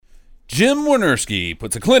Jim Wynorski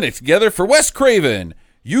puts a clinic together for Wes Craven.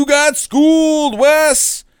 You got schooled,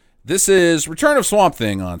 Wes. This is Return of Swamp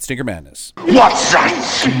Thing on Stinker Madness. What's that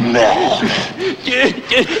smell?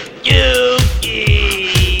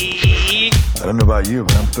 I don't know about you,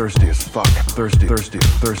 but I'm thirsty as fuck. Thirsty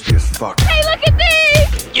as fuck. Hey, look at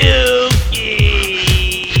these!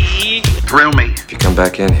 Thrill me. If you come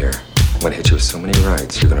back in here, I'm gonna hit you with so many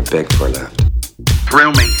rights, you're gonna beg for a left.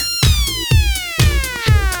 Thrill me.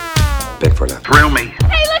 Beg for a left. Thrill me.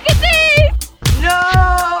 Hey, look at these! No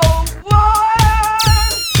more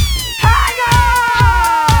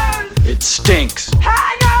hangers! It stinks.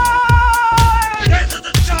 Hangers! Get to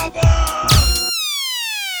the chopper!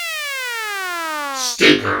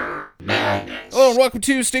 Stinker Madness. Hello and welcome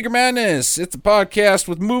to Stinker Madness. It's a podcast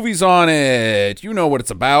with movies on it. You know what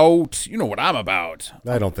it's about. You know what I'm about.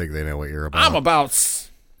 I don't think they know what you're about. I'm about...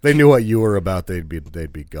 They knew what you were about, they'd be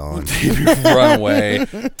gone. Run away.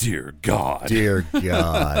 Dear God. Dear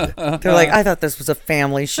God. They're like, I thought this was a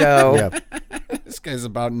family show. Yeah. This guy's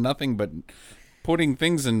about nothing but putting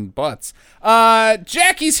things in butts.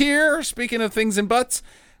 Jackie's here. Speaking of things in butts,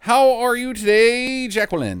 how are you today,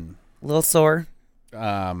 Jacqueline? A little sore.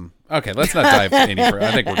 Okay, let's not dive any further.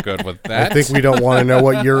 I think we're good with that. I think we don't want to know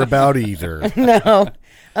what you're about either. No.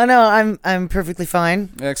 Oh no, I'm perfectly fine.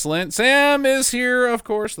 Excellent. Sam is here, of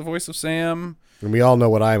course, the voice of Sam. And we all know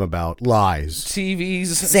what I'm about. Lies.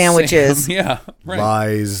 TV's Sandwiches. Sam. Yeah, right.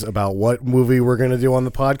 Lies about what movie we're going to do on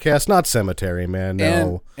the podcast. Not Cemetery, man.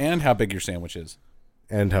 No. And how big your sandwich is.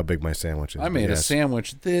 And how big my sandwich is. I made a yes.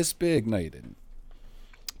 sandwich this big. No, you didn't.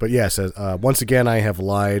 But yes, once again, I have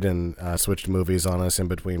lied and switched movies on us in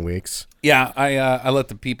between weeks. Yeah, I let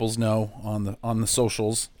the peoples know on the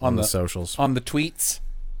socials. On the socials. On the tweets.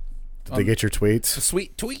 Did they get your tweets? The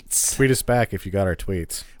sweet tweets. Tweet us back if you got our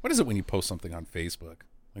tweets. What is it when you post something on Facebook?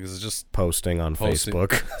 Like, is it just Posting on posting?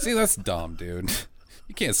 Facebook. See, that's dumb, dude.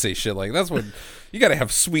 You can't say shit like that's what you got to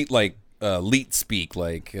have sweet like leet speak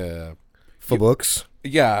like For books?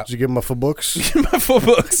 yeah. Did you give him a for books? My full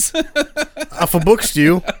books. I for books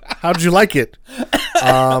you. How did you like it?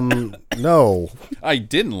 No. I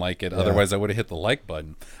didn't like it. Otherwise, I would have hit the like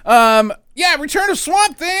button. Yeah, Return of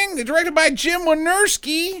Swamp Thing, directed by Jim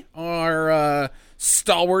Wynorski, our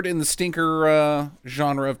stalwart in the stinker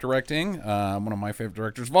genre of directing. One of my favorite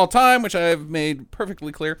directors of all time, which I've made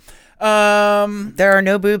perfectly clear. There are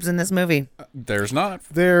no boobs in this movie. There's not.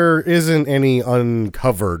 There isn't any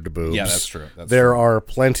uncovered boobs. Yeah, that's true. There are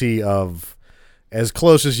plenty of, as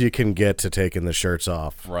close as you can get to taking the shirts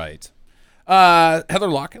off. Right. Heather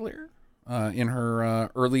Locklear, in her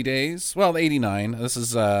early days. Well, 89. This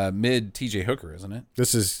is mid TJ Hooker, isn't it?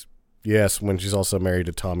 This is, yes, when she's also married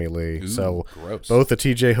to Tommy Lee. Ooh, so gross. both a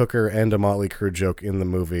TJ Hooker and a Motley Crue joke in the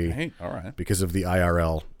movie Hey, all right. because of the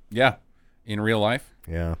IRL. Yeah. In real life?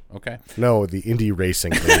 Yeah. Okay. No, the indie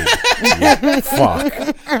racing league. Yeah, fuck.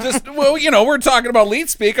 Just, well, we're talking about lead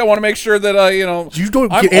speak. I want to make sure that, You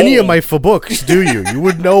don't I'm get any of old. my for books, do you? You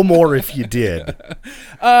would know more if you did.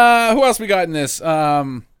 Who else we got in this?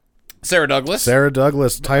 Sarah Douglas. Sarah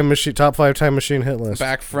Douglas, Time Machine, top 5 Time Machine hit list.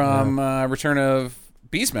 Back from Return of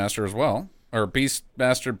Beastmaster as well. Or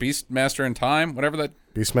Beastmaster in Time, whatever that.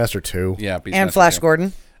 Beastmaster 2. Yeah, Beastmaster And Flash 2.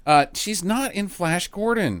 Gordon. She's not in Flash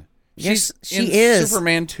Gordon. Yes, She's she in is.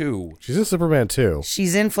 Superman 2. She's in Superman 2.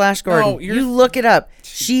 She's in Flash Gordon. No, you're- You look it up.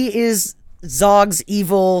 She is Zog's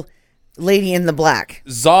evil lady in the black.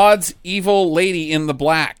 Zod's evil lady in the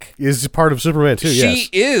black. Is part of Superman 2, yes. She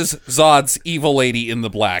is Zod's evil lady in the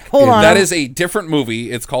black. Hold on. That is a different movie.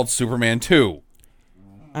 It's called Superman 2.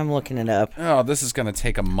 I'm looking it up. Oh, this is going to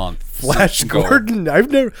take a month. Flash Go. Gordon.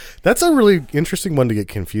 That's a really interesting one to get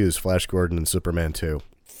confused, Flash Gordon and Superman 2.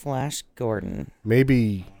 Flash Gordon.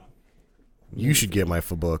 Maybe you should get my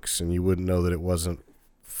for books and you wouldn't know that it wasn't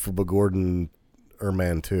for Gordon or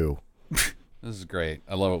Man 2. This is great.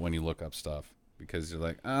 I love it when you look up stuff because you're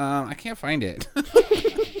like, I can't find it.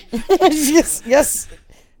 yes.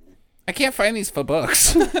 I can't find these for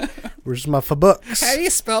books. Where's my for books? How do you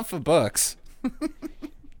spell for books?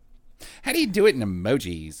 How do you do it in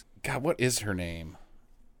emojis? God, what is her name?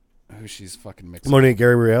 Oh, she's fucking mixed. Monique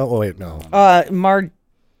Gabrielle? Oh, wait, no.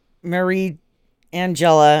 Marie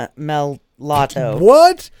Angela Melotto.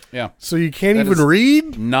 What? Yeah. So you can't That even is-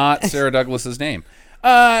 read? Not Sarah Douglas's name.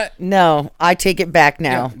 No, I take it back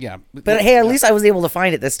now. Yeah. But hey, at least I was able to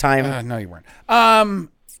find it this time. No, you weren't.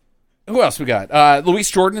 Who else we got? Luis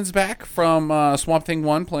Jordan's back from Swamp Thing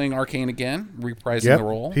 1, playing Arcane again, reprising the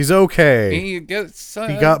role. He's okay. He gets.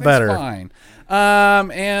 He got that's better. Fine.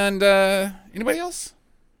 And anybody else?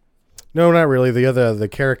 No, not really. The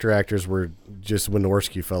character actors were just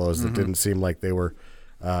Wynorski fellows that didn't seem like they were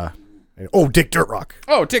Oh, Dick Durock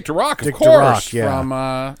Oh, Dick Durock, of Dick course, Durock, yeah.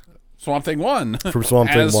 from Swamp Thing 1. from Swamp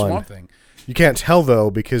Thing As 1. Swamp Thing. You can't tell though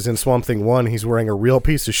because in Swamp Thing 1 he's wearing a real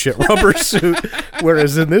piece of shit rubber suit,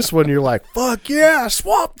 whereas in this one you're like, fuck yeah,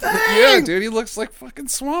 Swamp Thing. Yeah, dude, he looks like fucking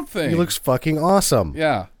Swamp Thing. He looks fucking awesome.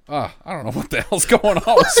 Yeah. I don't know what the hell's going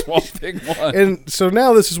on with Swamp Thing 1. And so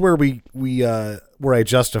now this is where where I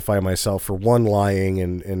justify myself for one, lying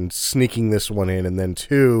and sneaking this one in, and then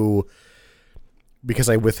two, because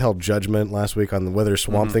I withheld judgment last week on whether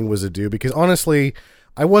Swamp Thing was a do, because honestly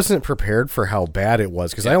I wasn't prepared for how bad it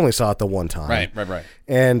was because I only saw it the one time. Right.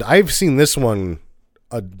 And I've seen this one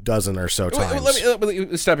a dozen or so times. Let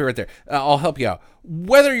me stop you right there. I'll help you out.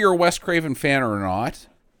 Whether you're a Wes Craven fan or not,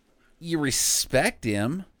 you respect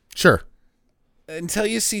him Sure. until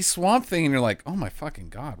you see Swamp Thing and you're like, oh my fucking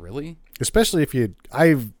God, really? Especially if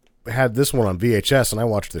I've had this one on VHS and I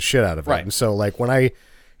watched the shit out of it. Right. And so like when I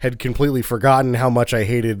had completely forgotten how much I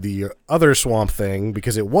hated the other Swamp Thing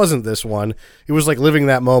because it wasn't this one, it was like living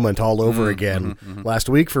that moment all over again last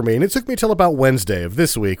week for me. And it took me till about Wednesday of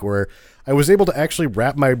this week where I was able to actually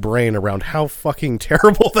wrap my brain around how fucking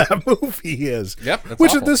terrible that movie is. Yep, that's Which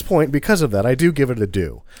awful. at this point, because of that, I do give it a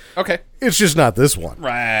do. Okay. It's just not this one.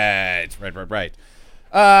 Right.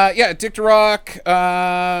 Yeah, Dick Durock.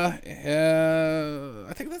 I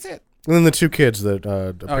think that's it. And then the two kids that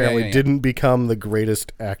apparently yeah. didn't become the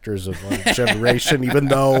greatest actors of our generation, even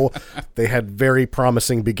though they had very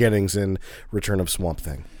promising beginnings in Return of Swamp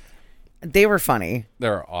Thing. They were funny.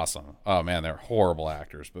 They're awesome. Oh, man, they're horrible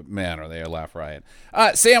actors, but man, are they a laugh riot.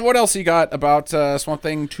 Sam, what else you got about Swamp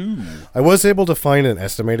Thing 2? I was able to find an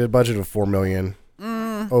estimated budget of $4 million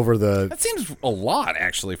over the... That seems a lot,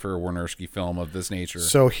 actually, for a Wernerski film of this nature.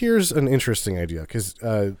 So here's an interesting idea, because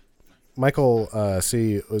Michael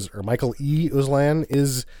E. Uslan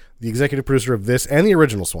is the executive producer of this and the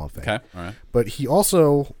original Swamp Thing. Okay, all right. But he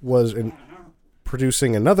also was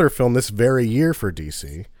producing another film this very year for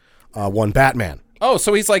DC, one Batman. Oh,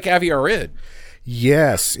 so he's like Avi Arad.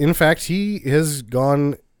 Yes. In fact, he has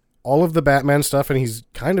gone all of the Batman stuff, and he's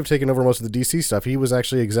kind of taken over most of the DC stuff. He was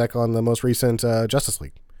actually exec on the most recent Justice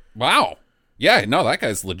League. Wow. Yeah, no, that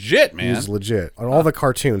guy's legit, man. He's legit. On all the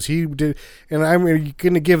cartoons. He did, and I'm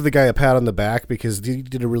going to give the guy a pat on the back because he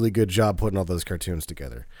did a really good job putting all those cartoons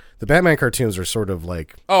together. The Batman cartoons are sort of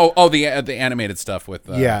like... Oh, the animated stuff with...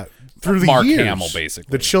 through the Mark years. Hamill,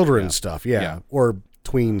 basically. The children's stuff, Yeah. Or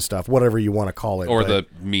tween stuff, whatever you want to call it. Or but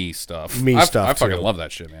the me stuff. Me stuff, I fucking too. love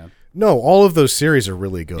that shit, man. No, all of those series are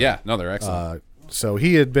really good. Yeah, no, they're excellent. So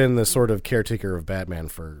he had been the sort of caretaker of Batman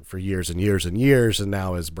for years and years and years, and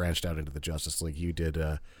now has branched out into the Justice League. He did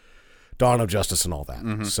Dawn of Justice and all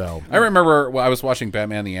that. So I remember I was watching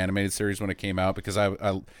Batman the animated series when it came out because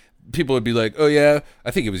I people would be like, oh yeah,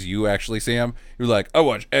 I think it was you actually, Sam. You were like, I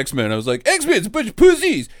watch X-Men. I was like, X-Men's a bunch of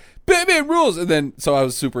pussies. Batman rules. And then so I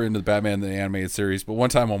was super into the Batman the animated series, but one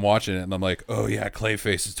time I'm watching it and I'm like, oh yeah,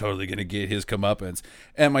 Clayface is totally gonna get his comeuppance.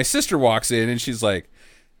 And my sister walks in and she's like,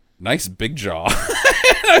 nice big jaw.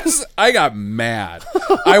 I got mad.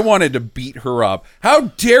 I wanted to beat her up. How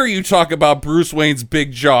dare you talk about Bruce Wayne's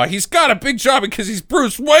big jaw? He's got a big jaw because he's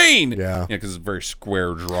Bruce Wayne. Yeah, because it's a very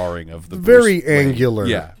square drawing of the very Bruce Wayne.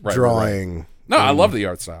 angular right, drawing. Right. No, I love the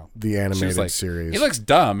art style. The animated series. He looks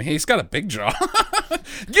dumb. He's got a big jaw.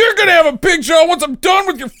 You're gonna have a big jaw once I'm done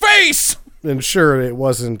with your face. And sure, it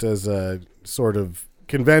wasn't as sort of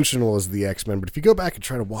conventional as the X-Men, but if you go back and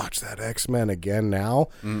try to watch that X-Men again now,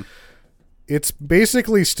 it's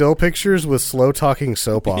basically still pictures with slow talking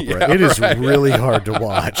soap opera. Yeah, it is really hard to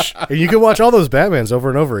watch. And you can watch all those Batmans over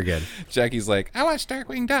and over again. Jackie's like, I watched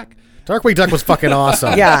Darkwing Duck. Darkwing Duck was fucking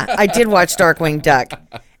awesome. Yeah, I did watch Darkwing Duck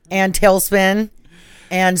and Tailspin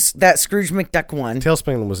and that Scrooge McDuck one.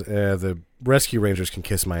 Tailspin was the Rescue Rangers can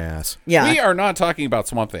kiss my ass. Yeah. We are not talking about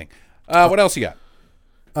Swamp Thing. What else you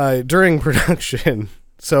got? During production,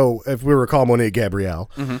 so if we recall Monique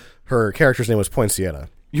Gabrielle, her character's name was Poinciana.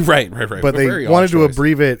 You're right. But they Very wanted odd to choice.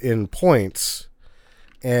 abbreviate it in points,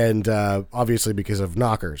 and obviously because of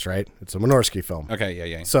Knockers, right? It's a Wynorski film. Okay,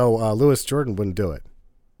 yeah. So Louis Jordan wouldn't do it.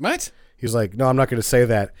 What? He's like, no, I'm not going to say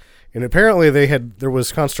that. And apparently there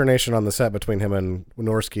was consternation on the set between him and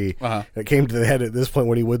Wynorski. It came to the head at this point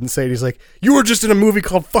when he wouldn't say it. He's like, you were just in a movie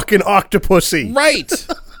called fucking Octopussy. Right.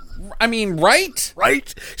 I mean, right?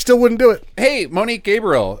 Right? Still wouldn't do it. Hey, Monique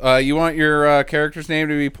Gabriel, you want your character's name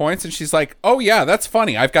to be Points? And she's like, oh, yeah, that's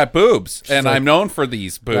funny. I've got boobs, and like, I'm known for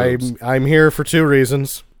these boobs. I'm here for two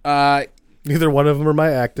reasons. Neither Neither one of them are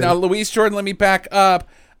my acting. Now, Louise Jordan, let me back up.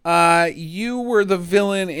 You were the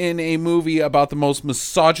villain in a movie about the most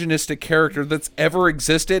misogynistic character that's ever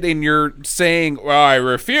existed, and you're saying, well, I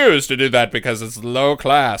refuse to do that because it's low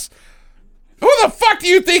class. Who the fuck do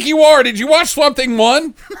you think you are? Did you watch Swamp Thing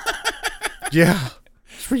 1? Yeah.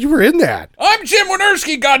 You were in that. I'm Jim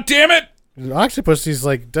Wynorski, goddammit! An octopus is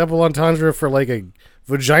like double entendre for like a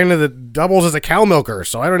vagina that doubles as a cow milker,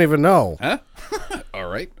 so I don't even know. Huh? All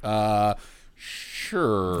right.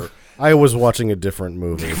 Sure. I was watching a different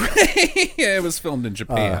movie. Yeah, it was filmed in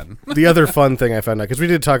Japan. The other fun thing I found out, because we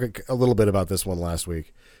did talk a little bit about this one last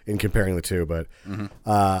week in comparing the two, but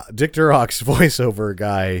Dick Durock's voiceover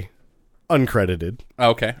guy, uncredited.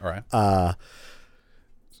 Okay, all right.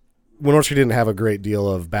 Wynorski didn't have a great deal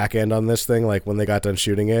of back end on this thing. Like when they got done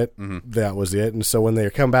shooting it, that was it. And so when they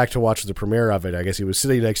come back to watch the premiere of it, I guess he was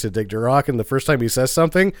sitting next to Dick Durock, and the first time he says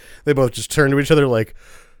something, they both just turn to each other like,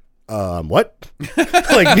 what?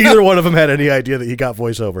 Like neither one of them had any idea that he got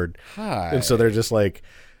voiceovered. Hi. And so they're just like,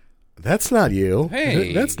 that's not you.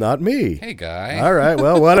 Hey. That's not me. Hey, guy. All right,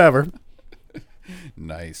 well, whatever.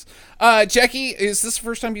 Nice. Jackie, is this the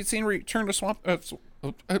first time you'd seen Return to Swamp?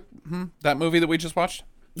 That movie that we just watched?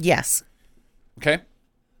 Yes. Okay.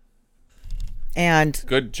 And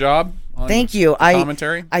Good job. On thank you.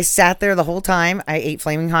 Commentary. I sat there the whole time. I ate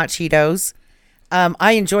Flaming Hot Cheetos.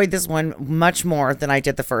 I enjoyed this one much more than I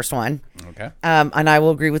did the first one. Okay. And I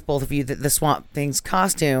will agree with both of you that the Swamp Thing's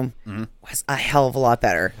costume was a hell of a lot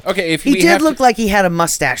better. Okay, if He we did have look to, like he had a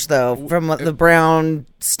mustache, though, from the brown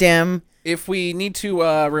stem. if we need to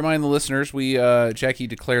remind the listeners, Jackie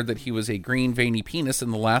declared that he was a green veiny penis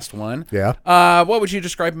in the last one. Yeah. What would you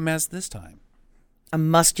describe him as this time? A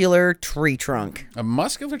muscular tree trunk. A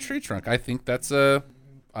muscular tree trunk. I think that's a.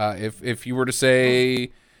 If you were to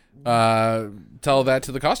say, tell that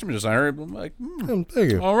to the costume designer, I'm like, Thank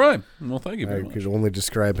you. all right. Well, thank you very I much. could only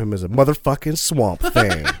describe him as a motherfucking swamp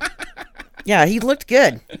thing. Yeah, he looked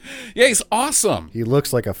good. Yeah, he's awesome. He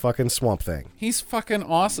looks like a fucking swamp thing. He's fucking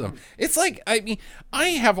awesome. It's like, I mean, I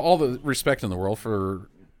have all the respect in the world for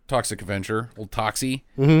Toxic Avenger, old Toxie,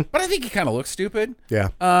 but I think he kind of looks stupid. Yeah.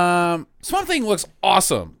 Swamp Thing looks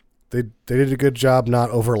awesome. They did a good job not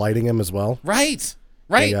overlighting him as well. Right.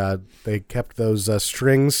 They kept those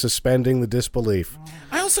strings suspending the disbelief.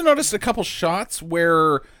 I also noticed a couple shots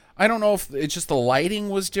where I don't know if it's just the lighting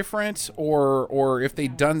was different or if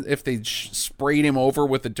they sprayed him over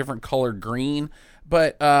with a different colored green.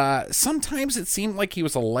 But sometimes it seemed like he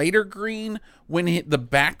was a lighter green when the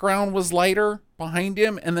background was lighter behind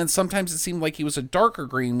him, and then sometimes it seemed like he was a darker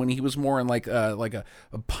green when he was more in like a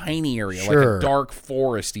piney area, like Sure. a dark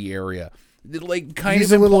foresty area. Like kind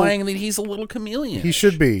He's of a little- implying that he's a little chameleon. He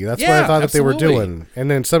should be. That's what Yeah, I thought that they were absolutely. doing. And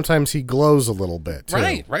then sometimes he glows a little bit, too.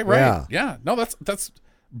 Right. Yeah. Yeah. No, that's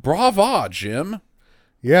brava, Jim.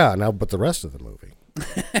 Yeah, now, but the rest of the movie,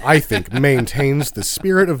 I think, maintains the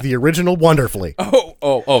spirit of the original wonderfully.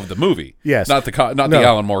 Oh, the movie. Yes. Not the No. the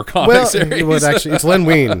Alan Moore comic Well, series. it was actually, it's Len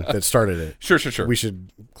Wein that started it. Sure. We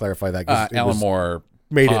should clarify that. 'Cause it Alan was- Moore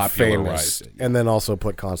made it popularized famous, it. and then also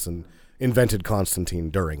invented Constantine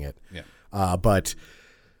during it. Yeah. But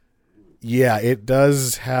yeah, it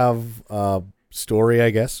does have a story, I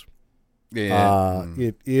guess. Yeah.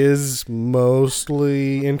 It is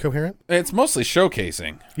mostly incoherent. It's mostly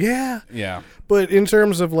showcasing. Yeah, Yeah. but in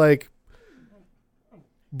terms of like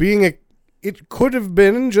being it could have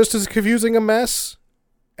been just as confusing a mess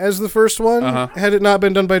as the first one had it not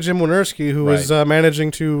been done by Jim Wynorski, who was managing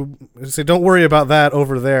to say, "Don't worry about that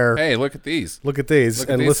over there. Hey, look at these. Look at these Look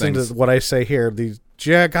at and these listen things. to what I say here." These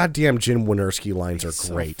goddamn Jim Wynorski lines are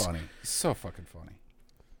So great. funny. So fucking funny.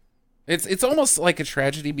 It's almost like a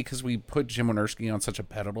tragedy because we put Jim Wynorski on such a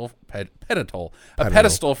pedestal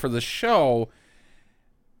for the show.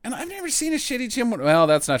 And I've never seen a shitty Jim. Well,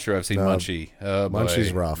 that's not true. I've seen Munchie. Oh, boy.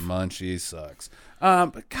 Munchie's rough. Munchie sucks.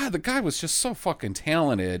 But God, the guy was just so fucking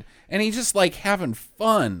talented, and he just like having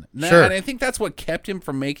fun. Sure. And I think that's what kept him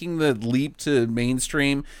from making the leap to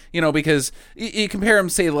mainstream. You know, because you compare him,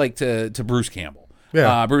 say, like to Bruce Campbell.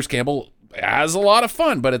 Yeah. Bruce Campbell has a lot of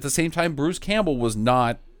fun, but at the same time, Bruce Campbell was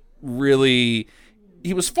not really.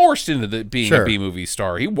 He was forced into being Sure. a B-movie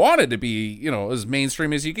star. He wanted to be, you know, as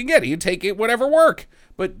mainstream as you can get. He'd take it whatever work.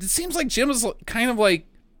 But it seems like Jim is kind of like,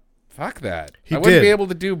 fuck that. He I wouldn't did. be able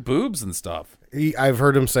to do boobs and stuff. I've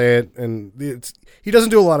heard him say it, and he doesn't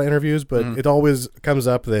do a lot of interviews, but it always comes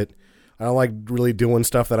up that I don't like really doing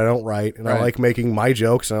stuff that I don't write, and I Right. like making my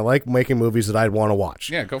jokes, and I like making movies that I'd want to watch.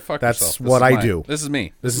 Yeah, go fuck That's yourself. This what is I my- do. This is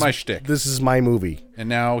me. This is my shtick. This is my movie. And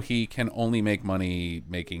now he can only make money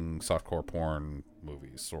making softcore porn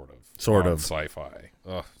movies, sort of. Sort On of. Sci-fi.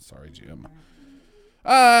 Ugh, sorry, Jim.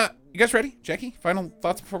 You guys ready? Jackie, final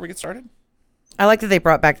thoughts before we get started? I like that they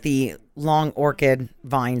brought back the long orchid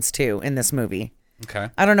vines, too, in this movie. Okay.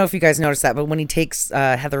 I don't know if you guys noticed that, but when he takes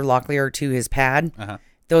Heather Locklear to his pad,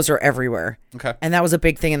 those are everywhere. Okay. And that was a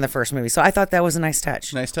big thing in the first movie. So I thought that was a nice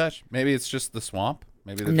touch. Nice touch. Maybe it's just the swamp.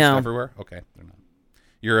 Maybe they're No. just everywhere. Okay, they're not.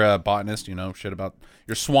 You're a botanist. You know shit about.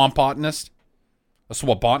 You're swamp botanist. A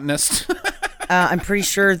swamp botanist. I'm pretty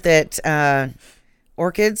sure that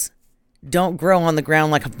orchids don't grow on the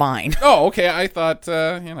ground like a vine. Oh, okay. I thought.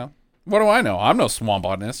 What do I know? I'm no swamp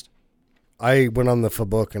botanist. I went on the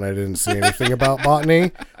book and I didn't see anything about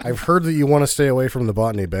botany. I've heard that you want to stay away from the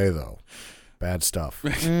Botany Bay, though. Bad stuff.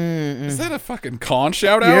 Is that a fucking con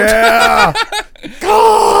shout out? Yeah.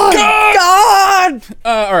 God!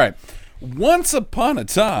 All right. Once upon a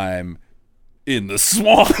time in the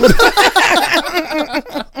swamp.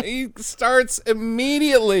 He starts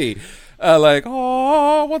immediately.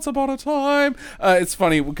 Oh, once upon a time. It's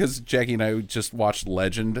funny because Jackie and I just watched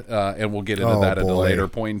Legend, and we'll get into that at a boy. later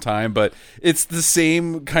point in time. But it's the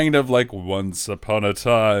same kind of like once upon a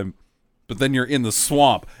time. But then you're in the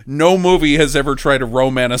swamp. No movie has ever tried to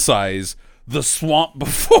romanticize the swamp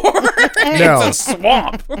before. No. It's a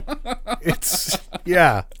swamp. It's,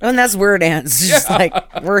 yeah. And that's where it ends. Just like,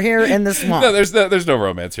 we're here in the swamp. No, there's no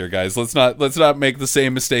romance here, guys. Let's not make the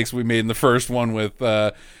same mistakes we made in the first one with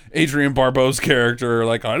Adrian Barbeau's character.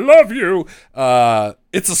 Like, I love you.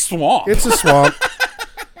 It's a swamp. It's a swamp.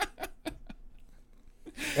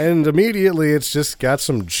 And immediately it's just got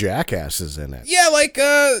some jackasses in it. Yeah, like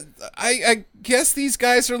I guess these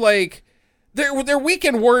guys are like they're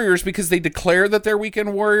weekend warriors because they declare that they're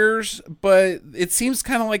weekend warriors, but it seems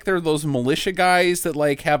kind of like they're those militia guys that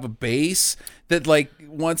like have a base that like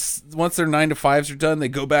once their 9-to-5s are done, they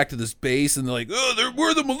go back to this base and they're like,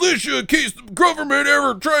 we're the militia in case the government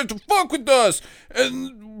ever tries to fuck with us,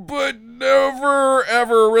 but never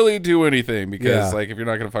ever really do anything because like if you're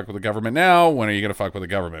not gonna fuck with the government now, when are you gonna fuck with the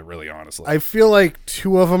government? Really, honestly, I feel like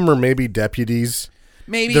two of them are maybe deputies.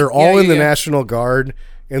 maybe They're all in the yeah. National Guard,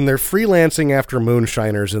 and they're freelancing after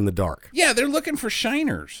moonshiners in the dark, Yeah, they're looking for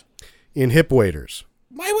shiners. in hip waders.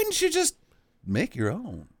 Why wouldn't you just make your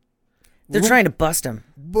own? They're trying to bust him.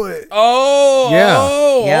 But Oh,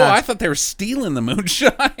 Yeah. Yeah. I thought they were stealing the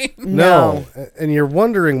moonshine. no, and you're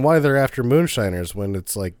wondering why they're after moonshiners when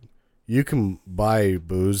it's like you can buy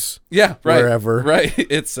booze. Yeah, right. Wherever. Right.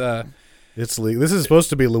 It's It's this is supposed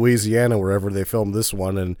to be Louisiana, wherever they filmed this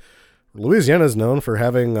one, and Louisiana is known for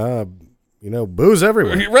having booze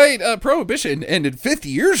everywhere. right. Prohibition ended 50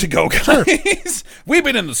 years ago, guys. We've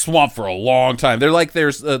been in the swamp for a long time. They're like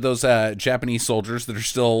there's those Japanese soldiers that are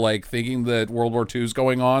still like thinking that World War II is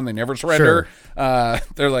going on. They never surrender.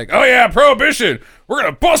 They're like, oh yeah, prohibition. We're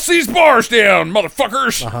gonna bust these bars down,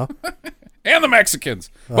 motherfuckers. And the Mexicans.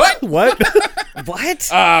 What? What? What?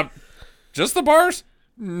 Just the bars?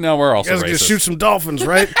 No, we're also You guys racist. just shoot some dolphins,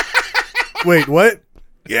 right? Wait, what?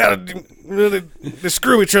 Yeah, they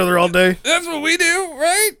screw each other all day. That's what we do,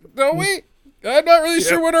 right? Don't we? I'm not really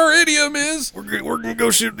sure what our idiom is. We're gonna go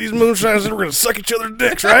shoot these moonshiners and we're gonna suck each other's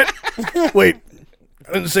dicks, right? Wait,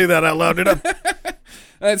 I didn't say that out loud, did I?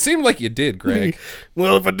 It seemed like you did, Greg.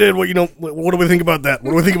 Well, if I did, what do we think about that?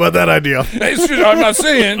 What do we think about that idea? I'm not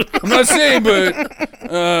saying,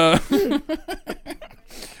 but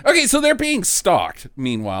okay. So they're being stalked.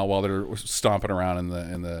 Meanwhile, while they're stomping around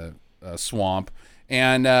in the swamp,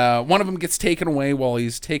 and one of them gets taken away while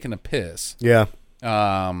he's taking a piss. Yeah,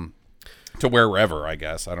 To wherever, I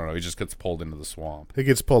guess. I don't know. He just gets pulled into the swamp it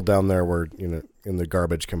gets pulled down there where in the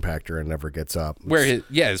garbage compactor and never gets up. where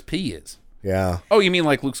his pee is. Yeah, Oh, you mean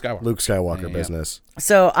like Luke Skywalker? Luke Skywalker Yeah. business.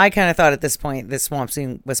 So I kind of thought at this point this swamp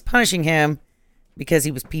scene was punishing him because he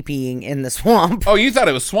was pee-peeing in the swamp. Oh, you thought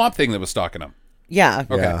it was Swamp Thing that was stalking him? Yeah.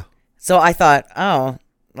 Okay. Yeah. So I thought, oh,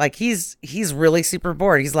 like he's really super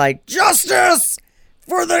bored. He's like, justice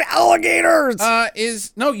for the alligators.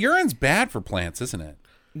 Urine's bad for plants, isn't it?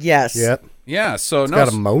 Yes. Yep. Yeah. So Got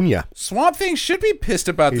ammonia. Swamp Thing should be pissed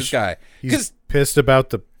about this guy. He's pissed about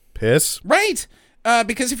the piss. Right.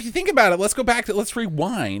 Because if you think about it, let's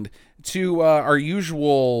rewind to our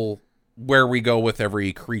usual where we go with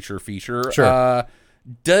every creature feature. Sure.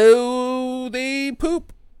 Do they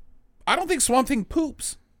poop? I don't think Swamp Thing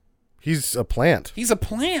poops. He's a plant. He's a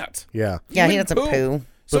plant. Yeah. Yeah, he wouldn't doesn't poo.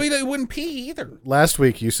 So he wouldn't pee either. Last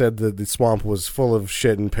week you said that the swamp was full of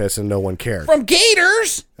shit and piss and no one cared. From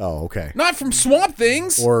gators, Oh, okay. not from Swamp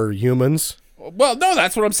Things. Or humans. Well, no,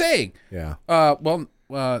 that's what I'm saying. Yeah.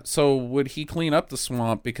 So would he clean up the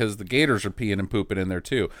swamp because the gators are peeing and pooping in there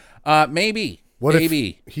too? Maybe. What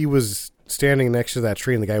Maybe. if he was standing next to that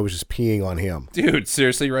tree and the guy was just peeing on him? Dude,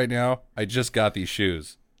 seriously, right now, I just got these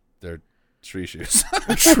shoes. They're tree shoes.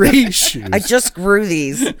 Tree shoes. I just grew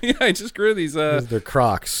these. Yeah, I just grew these. They're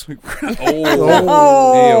Crocs.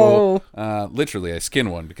 Literally, I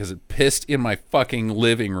skinned one because it pissed in my fucking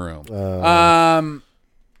living room.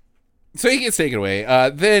 So he gets taken away.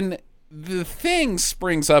 Then the thing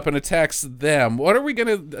springs up and attacks them. What are we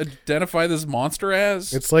going to identify this monster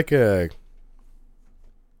as? It's like a.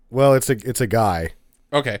 Well, it's a guy.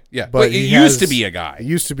 Okay, yeah. But But it he used to has- be a guy. It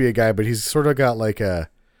used to be a guy, but he's sort of got like a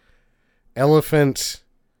elephant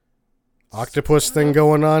octopus thing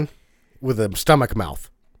going on with a stomach mouth.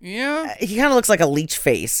 Yeah. He kind of looks like a leech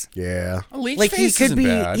face. Yeah. A leech Like face he could isn't be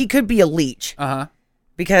bad. he could be a leech Uh-huh.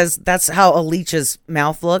 because that's how a leech's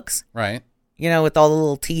mouth looks, Right. you know, with all the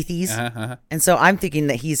little teethies. Uh-huh. And so I'm thinking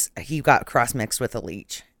that he got cross mixed with a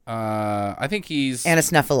leech I think he's... and a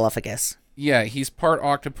snuffleupagus. Yeah, he's part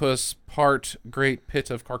octopus, part great pit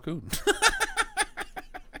of carcoon.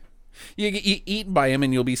 You get eaten by him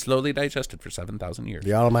and you'll be slowly digested for 7,000 years.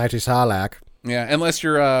 The almighty Sarlacc. Yeah, unless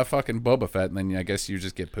you're fucking Boba Fett, and then I guess you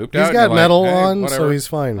just get pooped He's out. and got you're like, metal "Hey, on, so whatever. he's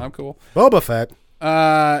fine. I'm cool. Boba Fett.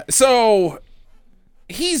 So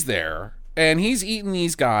he's there, and he's eating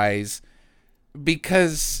these guys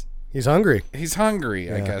because He's hungry. he's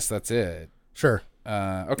hungry. I guess that's it. Sure.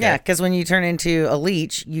 Okay. Yeah, because when you turn into a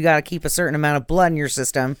leech, you got to keep a certain amount of blood in your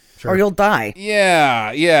system, or you'll die.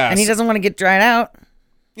 Yeah. And he doesn't want to get dried out.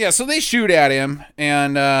 Yeah, so they shoot at him,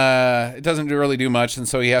 and it doesn't really do much, and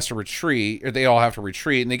so he has to retreat, or they all have to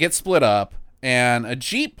retreat, and they get split up, and a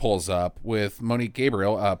Jeep pulls up with Monique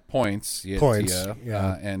Gabriel, Points,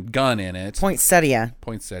 yeah. and gun in it. Poinsettia.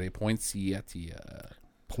 Pointy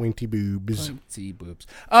Pointy boobs. boobs.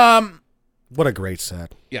 What a great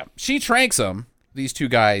set. Yeah, she tranks them, these two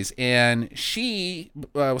guys, and she,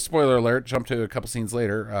 spoiler alert, jump to a couple scenes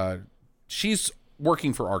later, she's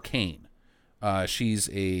working for Arcane. She's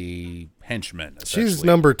a henchman, essentially. She's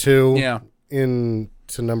number 2 Yeah.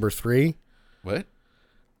 into number 3. What?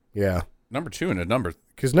 Yeah. Number 2 and a number...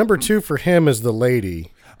 Because number 2 for him is the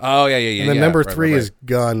lady. Oh, yeah. And then number Right, 3 right, is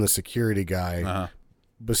Gunn, the security guy. Uh-huh.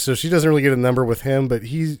 But so she doesn't really get a number with him, but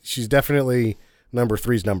she's definitely number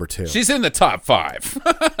 3's number 2. She's in the top 5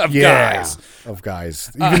 of guys. Of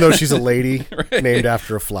guys. Even though she's a lady named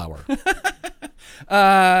after a flower.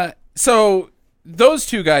 So those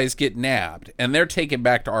two guys get nabbed, and they're taken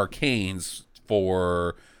back to Arcane's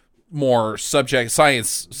for more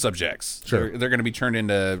science subjects. Sure. They're going to be turned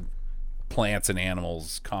into plants and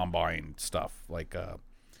animals, combine stuff, like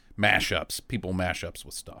mashups, people mashups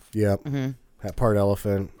with stuff. Yep. That part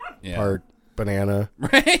elephant, Yeah. part banana.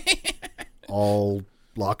 Right? All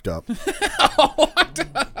locked up.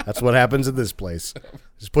 That's what happens at this place.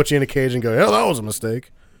 Just put you in a cage and go, oh, that was a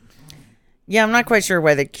mistake. Yeah, I'm not quite sure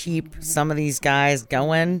why they keep some of these guys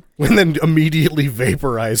going. And then immediately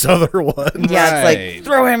vaporize other ones. Yeah, Right. it's like,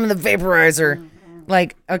 throw him in the vaporizer.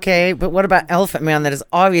 Like, okay, but what about Elephant Man that is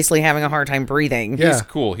obviously having a hard time breathing? Yeah. He's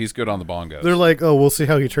cool. He's good on the bongos. They're like, oh, we'll see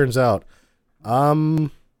how he turns out. It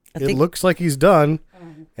think- looks like he's done,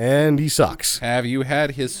 and he sucks. Have you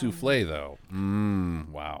had his souffle, though?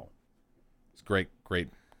 Wow. It's great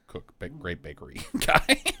cook, great bakery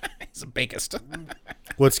guy. He's a bakist.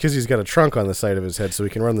 Well, it's because he's got a trunk on the side of his head, so he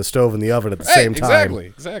can run the stove and the oven at the same time.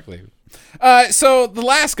 Exactly. So the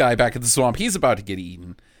last guy back at the swamp, he's about to get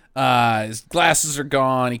eaten. His glasses are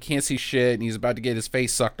gone. He can't see shit, and he's about to get his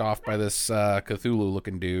face sucked off by this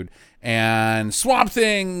Cthulhu-looking dude. And Swamp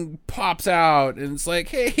Thing pops out, and it's like,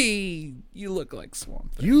 hey, you look like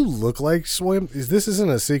Swamp Thing. You look like Swamp. This isn't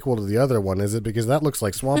a sequel to the other one, is it? Because that looks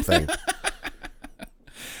like Swamp Thing.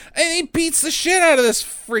 And he beats the shit out of this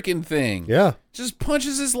freaking thing. Yeah. Just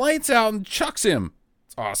punches his lights out and chucks him.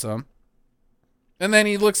 It's awesome. And then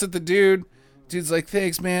he looks at the dude. Dude's like,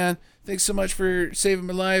 thanks, man. Thanks so much for saving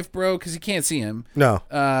my life, bro, because he can't see him. No.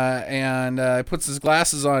 And puts his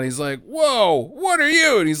glasses on. He's like, whoa, what are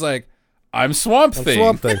you? And he's like, I'm Swamp Thing.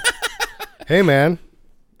 Swamp Thing. Hey, man.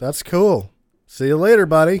 That's cool. See you later,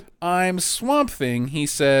 buddy. I'm Swamp Thing, he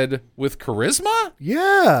said, with charisma?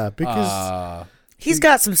 Yeah, because... He's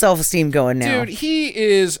got some self-esteem going now. Dude, he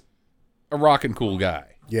is a rockin' cool guy.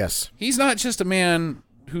 yes. He's not just a man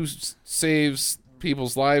who saves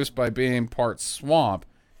people's lives by being part swamp.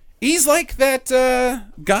 He's like that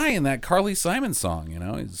guy in that Carly Simon song, you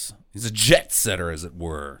know? He's a jet setter, as it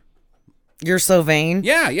were. You're so vain.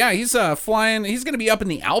 Yeah, he's flying. He's going to be up in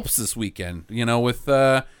the Alps this weekend, you know, with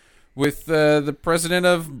the president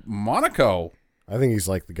of Monaco. I think he's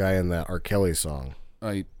like the guy in that R. Kelly song.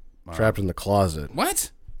 Trapped in the closet.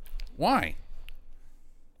 What? Why?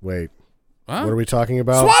 Wait. Huh? What are we talking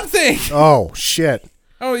about? Swamp Thing! Oh, shit.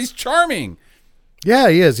 Oh, he's charming. Yeah,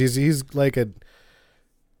 he is. He's like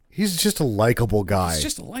he's just a likable guy. He's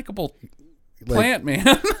just a likable plant man.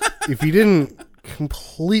 If he didn't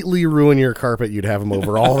completely ruin your carpet, you'd have him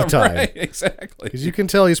over all the time. Right, exactly. Because you can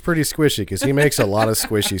tell he's pretty squishy because he makes a lot of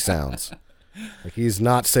squishy sounds. Like he's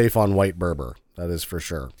not safe on white Berber. That is for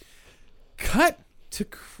sure. cut to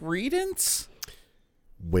Credence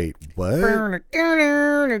Wait, what? and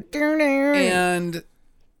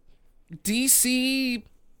DC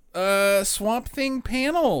Swamp Thing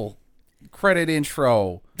panel credit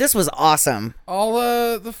intro. This was awesome. All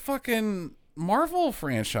the fucking Marvel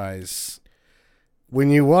franchise. When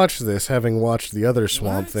you watch this, having watched the other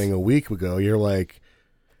Swamp What? Thing a week ago, you're like,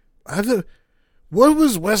 what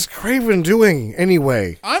was Wes Craven doing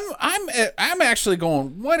anyway? I'm actually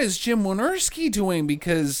going, what is Jim Wynorski doing?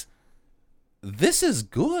 Because this is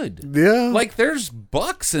good. Yeah. Like there's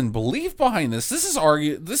bucks and belief behind this. This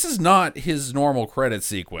is not his normal credit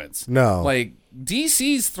sequence. No. Like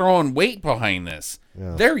DC's throwing weight behind this.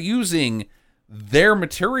 Yeah. They're using their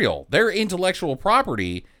material, their intellectual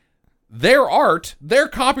property, their art, their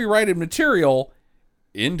copyrighted material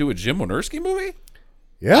into a Jim Wynorski movie?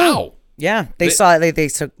 Yeah. Wow. Yeah, they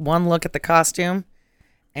took one look at the costume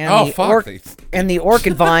and and the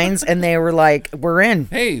orchid vines, and they were like, "We're in."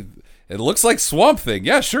 Hey, it looks like Swamp Thing.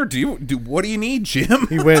 Yeah, sure. What do you need, Jim?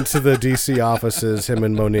 He went to the DC offices. Him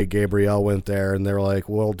and Monique Gabrielle went there, and they're like,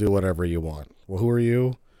 "We'll do whatever you want." Well, who are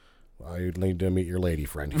you? Well, you need to meet your lady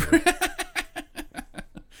friend here.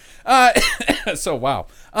 So wow.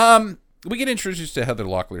 We get introduced to Heather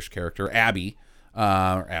Locklear's character, Abby, or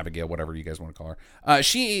Abigail, whatever you guys want to call her.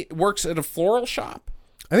 She works at a floral shop.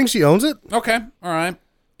 I think she owns it. Okay, all right.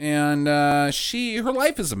 And her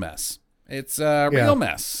life is a mess. It's a real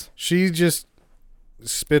mess. She just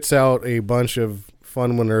spits out a bunch of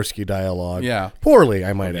fun Wynorski dialogue. Yeah. Poorly,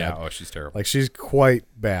 I might add. Yeah, she's terrible. Like, she's quite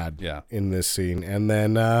bad Yeah. in this scene. And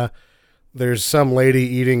then there's some lady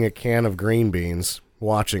eating a can of green beans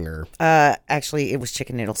watching her. Actually, it was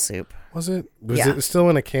chicken noodle soup. Was it? Was Yeah. it still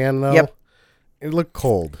in a can, though? Yep. It looked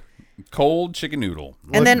cold. Cold chicken noodle.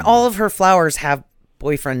 And then all of her flowers have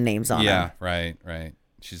boyfriend names on them. Yeah, right.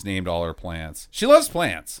 She's named all her plants. She loves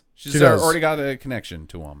plants. She does. Already got a connection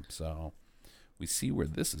to them, so we see where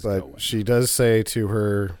this is But going. she does say to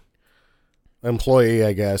her employee,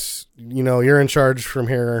 I guess, you're in charge from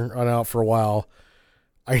here on out for a while.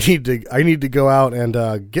 I need to go out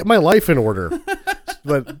and get my life in order.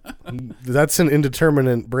 But that's an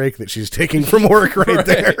indeterminate break that she's taking from work right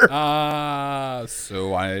there.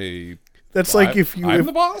 That's like I'm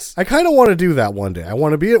the boss? I kind of want to do that one day. I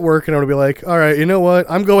want to be at work and I want to be like, all right, you know what?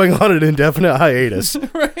 I'm going on an indefinite hiatus.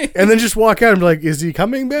 Right. And then just walk out and be like, is he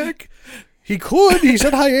coming back? He could. He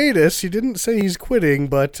said hiatus. He didn't say he's quitting,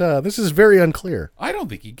 but this is very unclear. I don't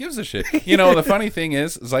think he gives a shit. The funny thing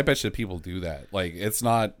is I bet you people do that. Like, it's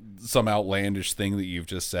not some outlandish thing that you've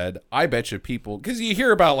just said. I bet you people, because you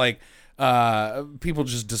hear about, like, people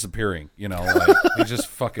just disappearing, like they just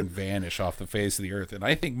fucking vanish off the face of the earth. And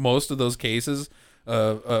I think most of those cases,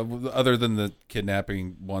 other than the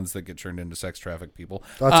kidnapping ones that get turned into sex trafficked people,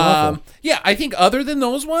 that's awful. Yeah, I think other than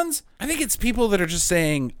those ones, I think it's people that are just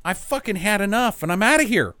saying, I fucking had enough and I'm out of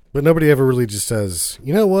here. But nobody ever really just says,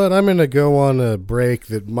 you know what, I'm going to go on a break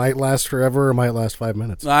that might last forever or might last 5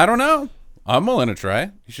 minutes. I don't know. I'm willing to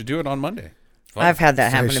try. You should do it on Monday. Fun. I've had that I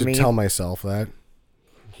happen should to me. tell myself that.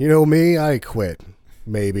 You know me, I quit.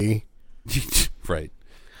 Maybe. Right.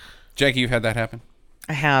 Jackie, you've had that happen?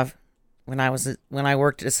 I have. When I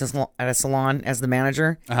worked at a salon as the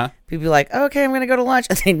manager, people be like, okay, I'm going to go to lunch.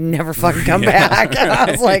 And they never fucking come back. And I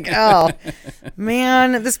was like, oh,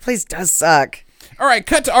 man, this place does suck. All right,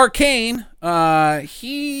 cut to Arcane.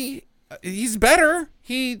 He's better.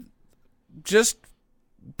 He just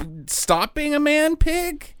stopped being a man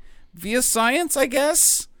pig via science, I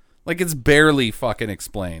guess. Like, it's barely fucking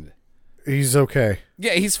explained. He's okay.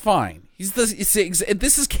 Yeah, he's fine. This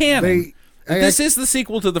is canon. This is the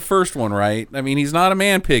sequel to the first one, right? I mean, he's not a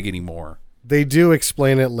man pig anymore. They do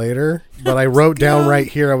explain it later, but I wrote down right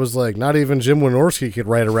here, I was like, not even Jim Wynorski could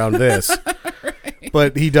write around this. Right.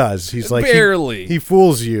 But he does. He's like, barely. He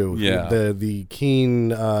fools you. Yeah. The keen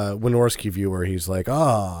Wynorski viewer, he's like,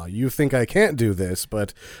 you think I can't do this,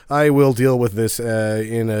 but I will deal with this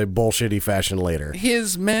in a bullshitty fashion later.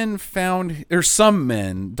 Some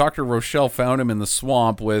men, Dr. Rochelle found him in the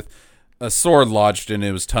swamp with a sword lodged in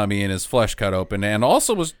his tummy and his flesh cut open, and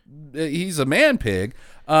also he's a man pig,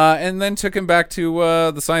 and then took him back to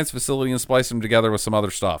the science facility and spliced him together with some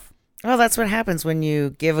other stuff. Well, that's what happens when you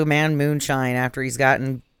give a man moonshine after he's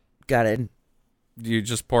gotten gutted. You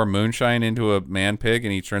just pour moonshine into a man pig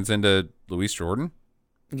and he turns into Louise Jordan?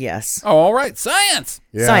 Yes. Oh, all right. Science.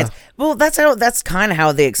 Yeah. Science. Well, that's kind of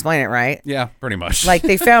how they explain it, right? Yeah, pretty much. Like,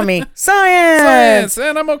 they found me. Science!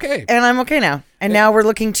 And I'm okay. And I'm okay now. And now we're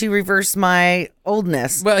looking to reverse my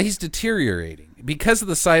oldness. Well, he's deteriorating because of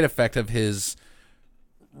the side effect of his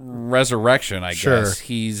resurrection, I guess.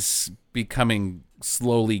 He's becoming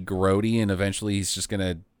slowly grody, and eventually he's just going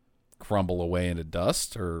to crumble away into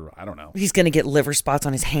dust, or I don't know. He's going to get liver spots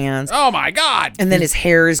on his hands. Oh my God! And then his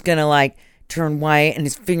hair is going to like turn white and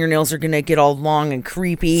his fingernails are going to get all long and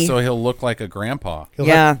creepy. So he'll look like a grandpa. He'll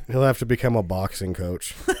have to become a boxing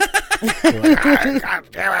coach. And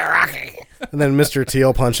then Mr. T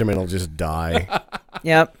will punch him and he'll just die.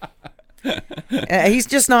 Yep. He's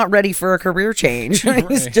just not ready for a career change.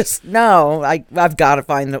 He's just I've got to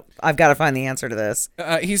find the answer to this.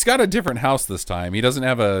 He's got a different house this time. He doesn't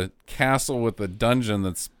have a castle with a dungeon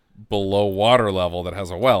that's below water level that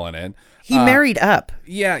has a well in it. He married up.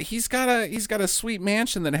 Yeah, he's got a sweet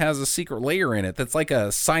mansion that has a secret layer in it that's like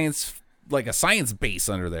a science base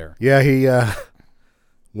under there. Yeah,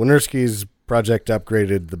 Wynorski's project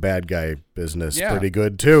upgraded the bad guy business pretty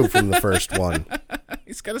good too from the first one.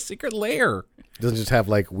 He's got a secret lair. Doesn't just have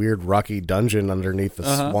like weird rocky dungeon underneath the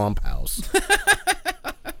swamp house.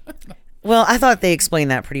 Well, I thought they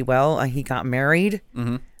explained that pretty well. He got married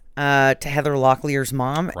to Heather Locklear's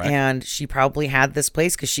mom, and she probably had this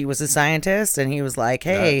place because she was a scientist, and he was like,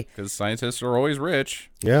 hey. Because scientists are always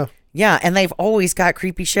rich. Yeah. Yeah, and they've always got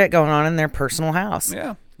creepy shit going on in their personal house.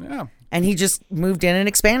 Yeah. And he just moved in and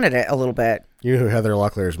expanded it a little bit. You know who Heather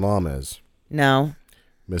Locklear's mom is? No.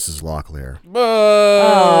 Mrs. Locklear.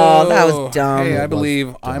 Oh, that was dumb. Hey, I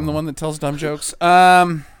believe I'm the one that tells dumb jokes.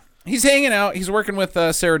 He's hanging out. He's working with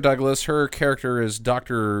Sarah Douglas. Her character is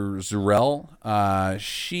Dr. Zurel.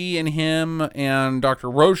 She and him and Dr.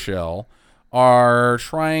 Rochelle are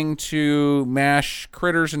trying to mash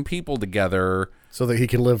critters and people together so that he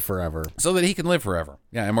can live forever.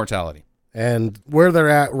 Yeah, immortality. And where they're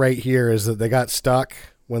at right here is that they got stuck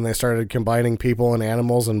when they started combining people and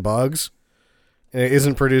animals and bugs. And it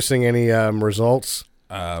isn't producing any results.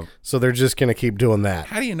 So they're just going to keep doing that.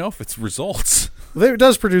 How do you know if it's results? It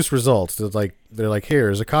does produce results. They're like,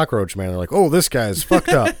 here's a cockroach man. They're like, oh, this guy's fucked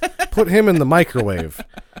up. Put him in the microwave.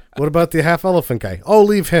 What about the half elephant guy? Oh,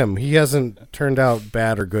 leave him. He hasn't turned out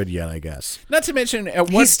bad or good yet, I guess. Not to mention,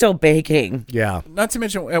 he's still baking. Yeah. Not to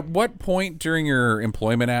mention, at what point during your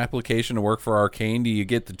employment application to work for Arcane do you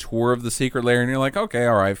get the tour of the secret lair and you're like, okay,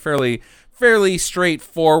 all right, fairly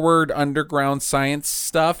straightforward underground science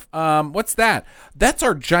stuff. What's that? That's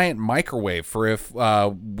our giant microwave for if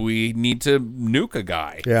we need to nuke a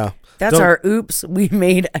guy. Yeah. That's our oops. We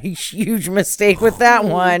made a huge mistake with that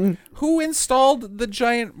one. Who installed the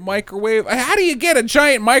giant microwave? How do you get a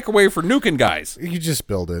giant microwave for nuking guys? You just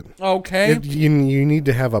build it. Okay. You need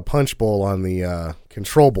to have a punch bowl on the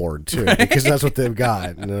control board, too, because that's what they've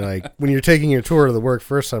got. And they're like, when you're taking your tour of the work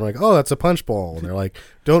first time, like, oh, that's a punch bowl. And they're like,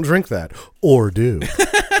 don't drink that. Or do.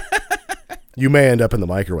 You may end up in the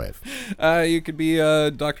microwave. You could be a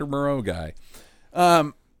Dr. Moreau guy.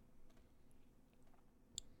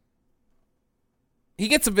 He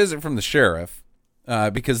gets a visit from the sheriff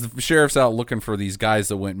because the sheriff's out looking for these guys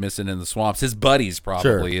that went missing in the swamps. His buddies,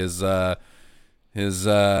 probably. Sure. His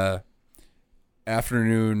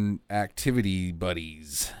afternoon activity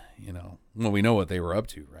buddies. You know, well, we know what they were up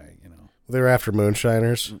to, right? You know, they were after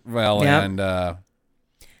moonshiners. Well, Yep. and I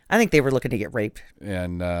think they were looking to get raped.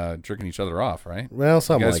 and jerking each other off, right? Well,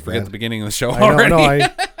 something You guys like forget that. the beginning of the show I know, already.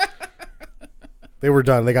 they were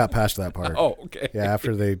done. They got past that part. Oh, okay. Yeah,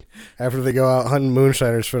 after they go out hunting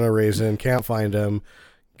moonshiners for no reason, can't find them,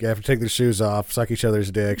 have to take their shoes off, suck each other's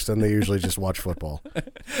dicks, then they usually just watch football.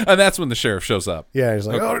 And that's when the sheriff shows up. Yeah, he's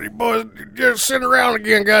like, oh, you boys, just sit around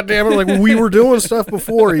again, goddammit. Like, we were doing stuff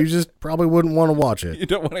before. You just probably wouldn't want to watch it. You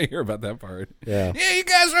don't want to hear about that part. Yeah. Yeah, you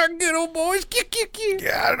guys are good old boys. Kick.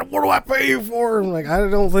 Yeah, what do I pay you for? I'm like, I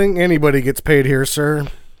don't think anybody gets paid here, sir.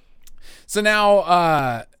 So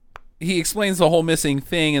now he explains the whole missing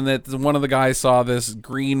thing and that one of the guys saw this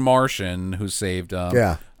green Martian who saved him.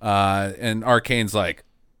 Yeah. And Arcane's like,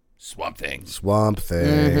 Swamp Thing.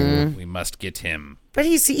 We must get him. But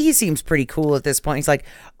he seems pretty cool at this point. He's like,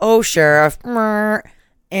 oh, sheriff.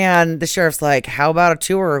 And the sheriff's like, how about a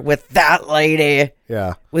tour with that lady?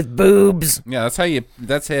 Yeah. With boobs. Yeah,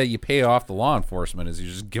 that's how you pay off the law enforcement is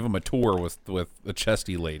you just give them a tour with a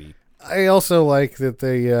chesty lady. I also like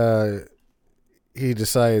that he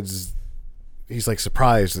decides, he's like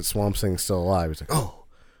surprised that Swamp Thing's still alive. He's like, oh,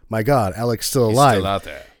 my God, Alec's still alive. He's still out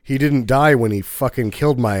there. He didn't die when he fucking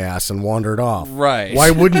killed my ass and wandered off. Right. Why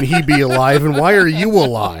wouldn't he be alive, and why are you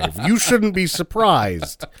alive? You shouldn't be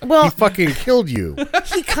surprised. Well, he fucking killed you.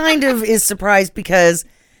 He kind of is surprised because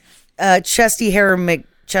Chesty Hair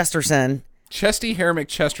McChesterson,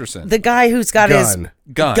 the guy who's got his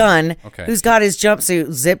gun, okay, who's got his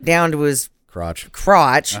jumpsuit zipped down to his crotch.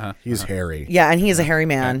 He's hairy. Yeah, and he is a hairy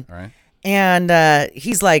man. Okay, right. And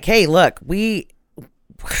he's like, hey, look,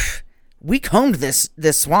 we combed this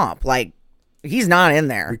swamp. Like, He's not in We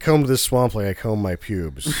there. combed this swamp like I comb my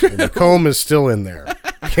pubes. And the comb is still in there.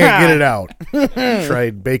 Can't get it out.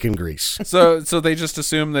 Tried bacon grease. So they just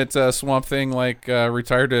assume that Swamp Thing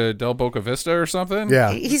retired to Del Boca Vista or something.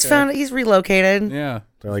 Yeah. He's relocated. Yeah.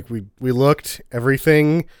 They're like, we looked,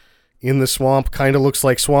 everything in the swamp kind of looks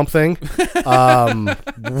like Swamp Thing.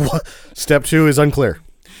 Step 2 is unclear.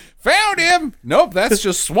 Found him. Nope, that's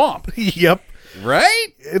just swamp. Yep. Right?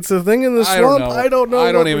 It's a thing in the I don't swamp. know. I don't know.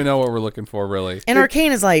 I don't even know what we're looking for, really. And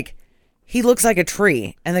Arcane is like, he looks like a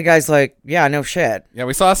tree. And the guy's like, yeah, no shit. Yeah,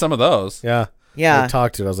 we saw some of those. Yeah. Yeah. I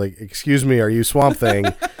talked to it. I was like, excuse me, are you Swamp Thing?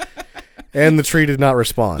 And the tree did not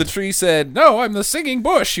respond. The tree said, "No, I'm the singing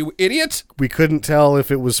bush, you idiot." We couldn't tell if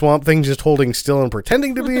it was Swamp Thing just holding still and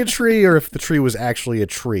pretending to be a tree or if the tree was actually a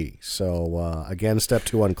tree. So, again, step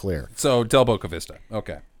 2 unclear. So Del Boca Vista.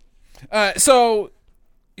 Okay. So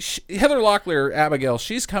Heather Locklear, Abigail,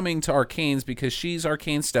 she's coming to Arcane's because she's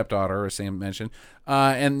Arcane's stepdaughter, as Sam mentioned.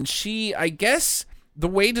 And she, I guess, the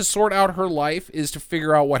way to sort out her life is to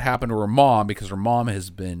figure out what happened to her mom because her mom has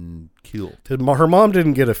been killed. Her mom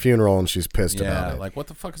didn't get a funeral and she's pissed about it. Like, what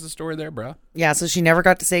the fuck is the story there, bro? Yeah, so she never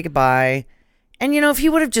got to say goodbye. And, if he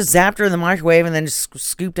would have just zapped her in the microwave and then just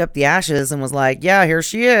scooped up the ashes and was like, yeah, here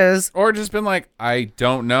she is. Or just been like, I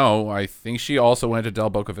don't know. I think she also went to Del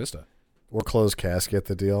Boca Vista. Or closed casket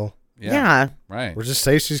the deal. Yeah. Right. Or just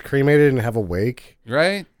say she's cremated and have a wake.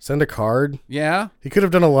 Right? Send a card. Yeah. He could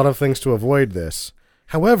have done a lot of things to avoid this.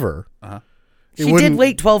 However, She did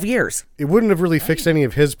wait 12 years. It wouldn't have really fixed any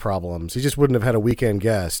of his problems. He just wouldn't have had a weekend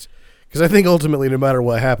guest. Because I think ultimately, no matter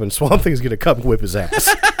what happens, Swamp Thing's going to come whip his ass.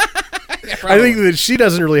 I think that she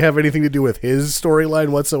doesn't really have anything to do with his storyline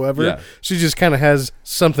whatsoever. Yeah. She just kind of has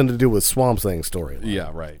something to do with Swamp Thing's storyline.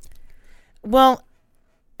 Yeah, right. Well,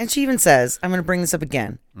 and she even says, I'm going to bring this up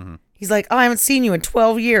again. He's like, oh, I haven't seen you in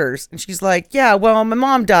 12 years. And she's like, yeah, well, my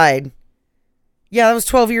mom died. Yeah, that was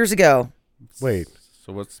 12 years ago. Wait,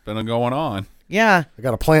 So what's been going on? Yeah. I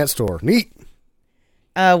got a plant store. Neat.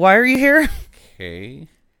 Why are you here? Okay.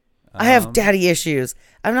 I have daddy issues.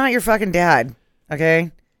 I'm not your fucking dad.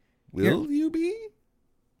 Okay? Will you be?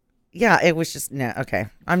 Yeah, it was just, no, okay.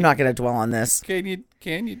 I'm not going to dwell on this. Can you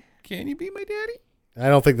be my daddy? I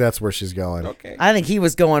don't think that's where she's going. Okay. I think he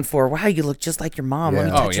was going for, wow, you look just like your mom. Let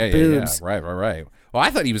me Yeah. touch your boobs. Right. Well, I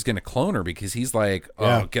thought he was going to clone her because he's like,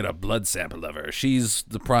 Yeah. get a blood sample of her. She's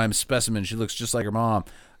the prime specimen. She looks just like her mom.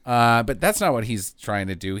 But that's not what he's trying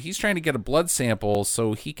to do. He's trying to get a blood sample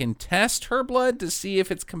so he can test her blood to see if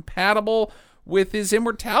it's compatible with his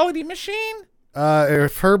immortality machine.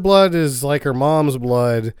 If her blood is like her mom's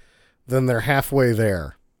blood, then they're halfway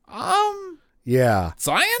there. Yeah.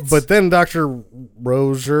 Science? But then Dr.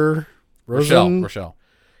 Rosen, Rochelle.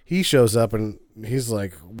 he shows up and he's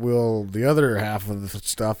like, well, the other half of the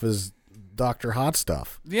stuff is Dr. Hot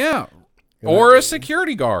Stuff. Yeah. Or a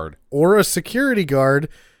security guard. Or a security guard.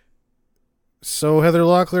 So Heather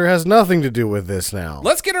Locklear has nothing to do with this now.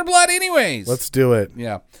 Let's get her blood anyways. Let's do it.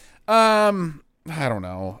 Yeah. I don't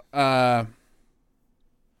know.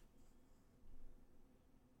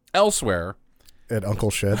 Elsewhere. At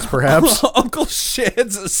Uncle Shed's, perhaps? Uncle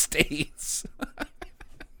Shed's Estates.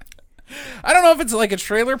 I don't know if it's like a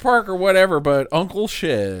trailer park or whatever, but Uncle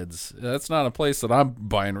Shed's. That's not a place that I'm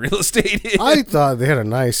buying real estate in. I thought they had a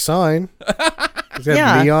nice sign. It had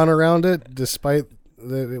Yeah. neon around it, despite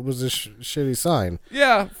that it was a shitty sign.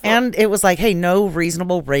 Yeah. And it was like, hey, no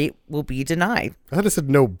reasonable rate will be denied. I thought it said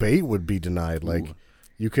no bait would be denied. Like,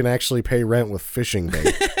 you can actually pay rent with fishing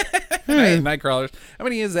bait. Nightcrawlers. How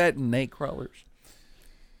many is that in Nightcrawlers?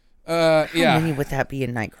 How Yeah. many would that be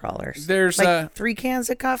in Nightcrawlers? There's, like 3 cans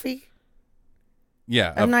of coffee?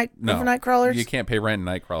 Yeah. Of Nightcrawlers? You can't pay rent in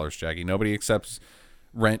Nightcrawlers, Jackie. Nobody accepts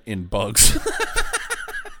rent in bugs.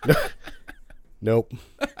 Nope.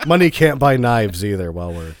 Money can't buy knives either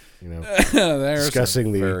while we're, There's discussing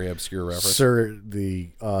a the very obscure reference.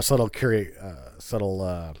 subtle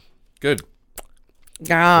Good.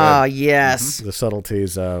 Ah, yes. the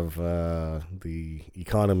subtleties of the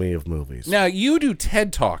economy of movies. Now, you do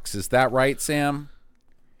TED Talks. Is that right, Sam?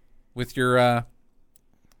 With your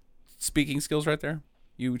speaking skills right there?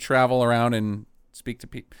 You travel around and speak to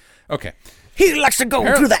people. Okay. He likes to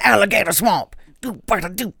go through the alligator swamp.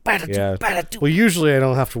 Yeah. Well, usually I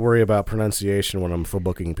don't have to worry about pronunciation when I'm for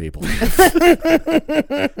booking people.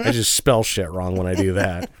 I just spell shit wrong when I do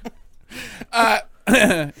that.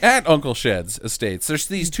 At Uncle Shed's Estates, there's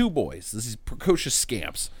these 2 boys, these precocious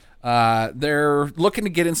scamps. They're looking to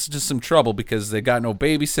get into some trouble because they got no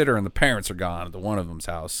babysitter and the parents are gone at the one of them's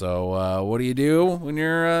house. So what do you do when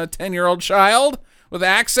you're a 10-year-old child with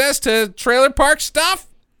access to trailer park stuff?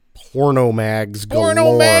 Porno mags galore.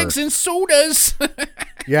 Porno mags and sodas.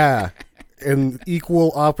 Yeah. in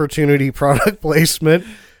equal opportunity product placement,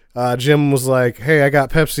 Jim was like, "Hey, I got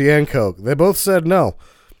Pepsi and Coke." They both said no.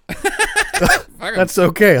 That's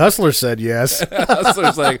okay. Hustler said yes.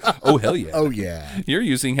 Hustler's like, oh, hell yeah. Oh, yeah. You're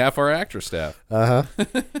using half our actor staff. Uh-huh.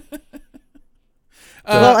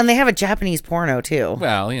 Well, and they have a Japanese porno, too.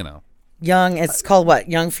 Well, you know. Young, it's called what?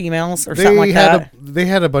 Young Females or something like that? They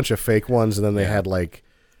had a bunch of fake ones, and then they had, like,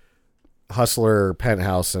 Hustler,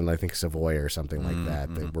 Penthouse, and I think Savoy or something like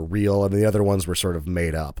that. They were real, and the other ones were sort of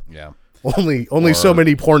made up. Yeah. Only so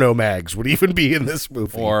many porno mags would even be in this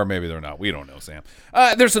movie. Or maybe they're not. We don't know, Sam.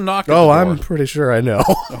 There's a knock at the door. I'm pretty sure I know.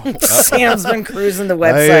 Sam's been cruising the I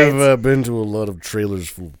websites. have been to a lot of trailers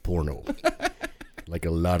for porno. Like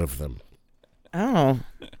a lot of them. Oh.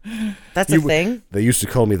 That's a thing? They used to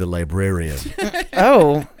call me the librarian.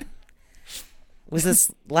 Oh. Was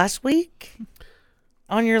this last week?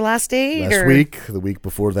 On your last date? Last week, the week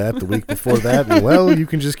before that, the week before that. And, well, you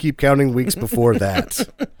can just keep counting weeks before that.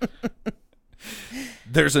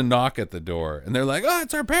 There's a knock at the door, and they're like, oh,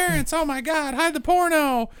 it's our parents. Oh, my God, hide the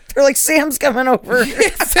porno. They're like, Sam's coming over.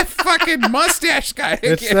 It's that fucking mustache guy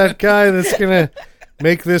again. It's that guy that's going to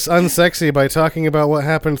make this unsexy by talking about what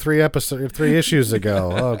happened 3 issues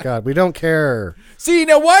ago. Oh, God, we don't care. See,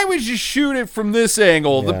 now why would you shoot it from this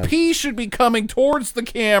angle? Yeah. The pee should be coming towards the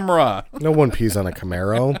camera. No one pees on a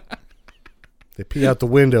Camaro. They pee out the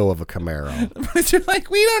window of a Camaro. But you're like,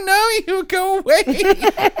 we don't know you. Go away.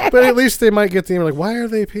 But at least they might get the like, why are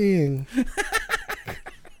they peeing?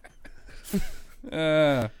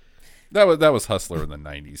 That was Hustler in the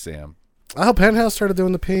 90s, Sam. Oh, Penthouse started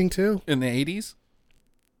doing the peeing too. In the 80s?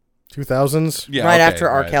 2000s. Yeah, Right after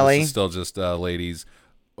R. Kelly. This is still just ladies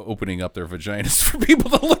opening up their vaginas for people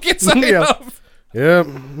to look inside Yeah. of. Yeah,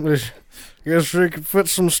 guess we could fit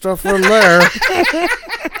some stuff in there.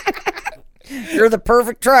 You're the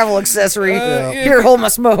perfect travel accessory. Here, hold my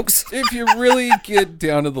smokes. If you really get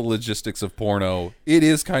down to the logistics of porno, it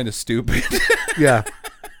is kind of stupid. Yeah.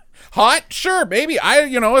 Hot? Sure, maybe.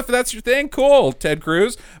 If that's your thing, cool, Ted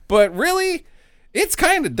Cruz. But really, it's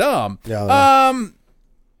kind of dumb. Yeah.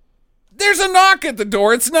 There's a knock at the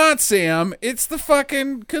door. It's not Sam. It's the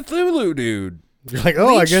fucking Cthulhu dude. You're like,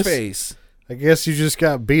 oh, Leech face. I guess you just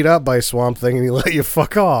got beat up by Swamp Thing and he let you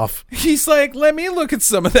fuck off. He's like, let me look at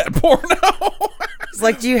some of that porno. It's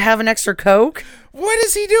like, do you have an extra Coke? What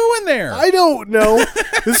is he doing there? I don't know.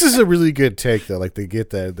 This is a really good take, though. Like, they get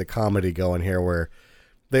the comedy going here where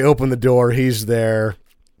they open the door, he's there.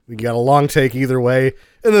 You got a long take either way,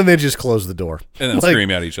 and then they just close the door. And then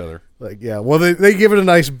scream at each other. Like, yeah. Well, they give it a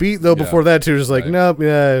nice beat, though, before that, too. Just like, nope,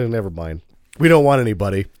 yeah, never mind. We don't want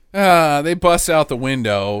anybody. They bust out the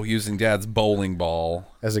window using Dad's bowling ball.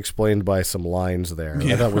 As explained by some lines there.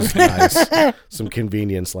 I thought was nice. Some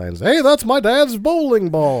convenience lines. Hey, that's my dad's bowling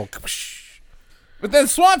ball. But then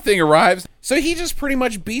Swamp Thing arrives, so he just pretty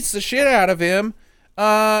much beats the shit out of him.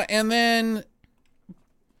 And then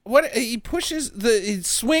he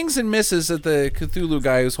swings and misses at the Cthulhu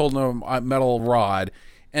guy who's holding a metal rod,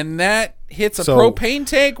 and that hits a propane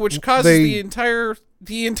tank, which causes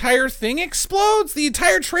the entire thing explodes. The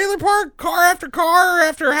entire trailer park, car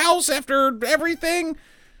after house after everything.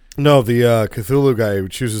 No, the Cthulhu guy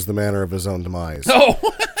chooses the manner of his own demise. Oh.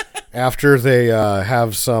 After they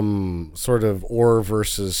have some sort of oar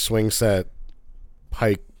versus swing set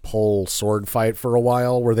pike pole sword fight for a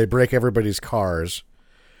while where they break everybody's cars,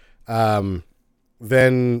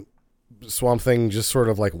 then Swamp Thing just sort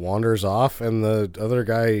of like wanders off, and the other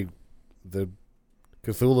guy, the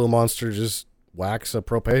Cthulhu monster, just whacks a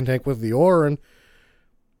propane tank with the oar, and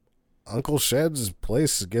Uncle Shed's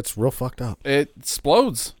place gets real fucked up. It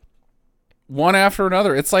explodes. One after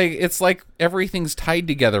another. It's like everything's tied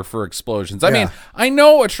together for explosions. I mean, I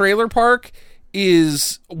know a trailer park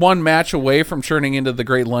is one match away from turning into the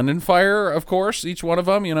Great London Fire, of course, each one of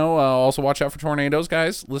them, also watch out for tornadoes,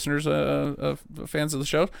 guys, listeners, fans of the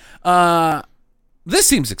show. This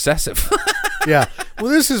seems excessive. Yeah.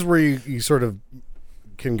 Well, this is where you sort of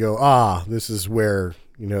can go, this is where,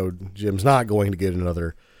 Jim's not going to get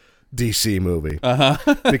another DC movie.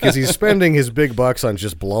 Because he's spending his big bucks on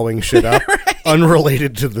just blowing shit up,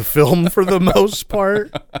 unrelated to the film for the most part.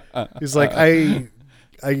 He's like,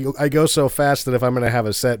 I go so fast that if I'm going to have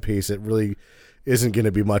a set piece, it really isn't going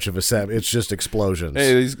to be much of a set. It's just explosions.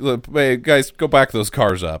 Hey, guys, go back those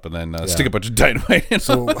cars up and then stick a bunch of dynamite in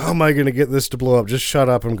So them. how am I going to get this to blow up? Just shut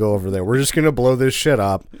up and go over there. We're just going to blow this shit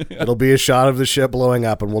up. Yeah. It'll be a shot of the shit blowing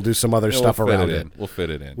up, and we'll do some other stuff around it. We'll fit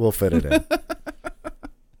it in. We'll fit it in.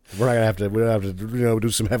 We don't have to do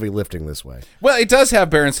some heavy lifting this way. Well, it does have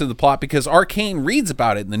bearings to the plot because Arcane reads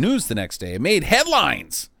about it in the news the next day. It made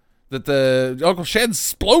headlines that the Uncle Shed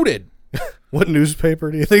exploded What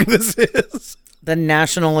newspaper do you think this is? The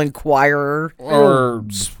National Enquirer. Or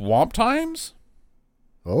Swamp Times?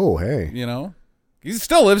 Oh, hey. You know? He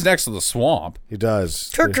still lives next to the swamp. He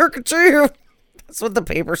does. Kirk-kirk-a-choo. That's what the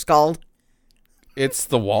paper's called. It's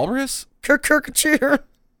the walrus? Kirk-kirk-a-choo.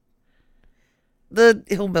 The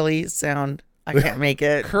hillbilly sound. I can't make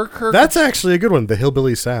it. Kirk. That's actually a good one. The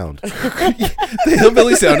Hillbilly Sound. The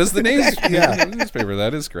Hillbilly Sound is the newspaper.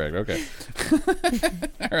 That is correct. Okay.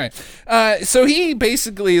 All right. So he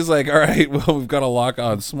basically is like, all right, well, we've got a lock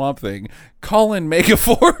on Swamp Thing. Call in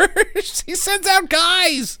Megaforce. He sends out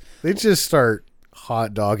guys. They just start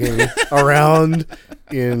hot dogging around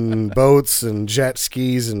in boats and jet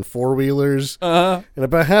skis and four-wheelers. And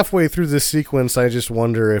about halfway through this sequence, I just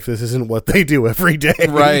wonder if this isn't what they do every day.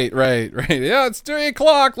 Right. Yeah, it's 3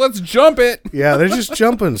 o'clock. Let's jump it. Yeah, they're just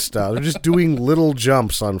jumping stuff. They're just doing little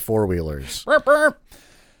jumps on four-wheelers. Burp, burp.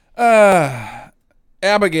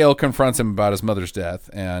 Abigail confronts him about his mother's death,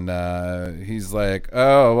 and he's like,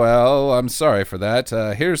 oh, well, I'm sorry for that.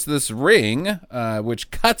 Here's this ring,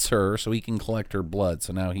 which cuts her so he can collect her blood.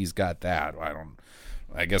 So now he's got that.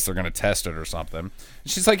 I guess they're going to test it or something. And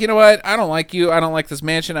she's like, you know what? I don't like you. I don't like this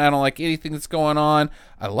mansion. I don't like anything that's going on.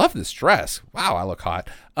 I love this dress. Wow, I look hot.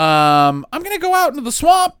 I'm going to go out into the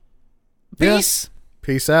swamp. Peace. Yeah.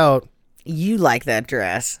 Peace out. You like that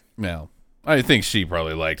dress. Well, I think she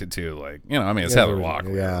probably liked it too. Like, you know, I mean, it's Heather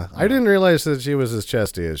Locklear. Yeah. I didn't realize that she was as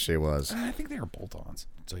chesty as she was. I think they were bolt-ons,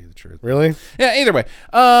 to tell you the truth. Really? Yeah, either way.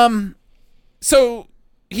 So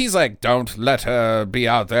he's like, don't let her be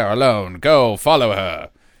out there alone. Go follow her.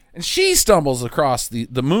 And she stumbles across the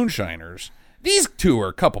moonshiners. These two are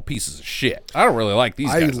a couple pieces of shit. I don't really like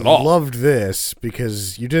these guys at all. I loved this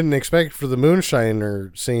because you didn't expect for the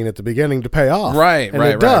moonshiner scene at the beginning to pay off. Right, and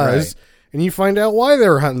it does. And you find out why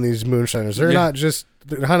they're hunting these moonshiners. They're not just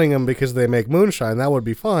hunting them because they make moonshine. That would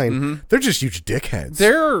be fine. Mm-hmm. They're just huge dickheads.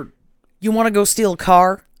 You want to go steal a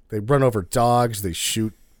car? They run over dogs. They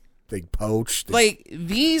shoot. They poach.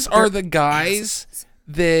 These are the guys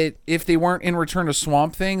that if they weren't in Return to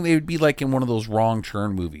Swamp Thing, they would be like in one of those Wrong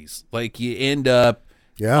Turn movies. Like you end up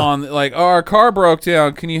on like, oh, our car broke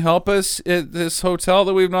down. Can you help us at this hotel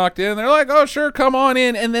that we've knocked in? They're like, oh, sure, come on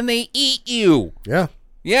in. And then they eat you. Yeah.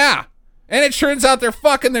 Yeah. And it turns out they're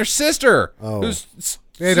fucking their sister, who's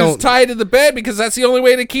don't tied to the bed because that's the only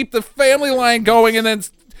way to keep the family line going. And then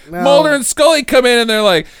Mulder and Scully come in and they're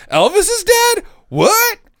like, Elvis is dead?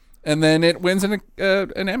 What? And then it wins an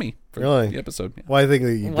Emmy for the episode. Yeah. Well, I think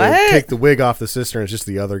that you take the wig off the sister and it's just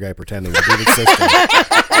the other guy pretending to be the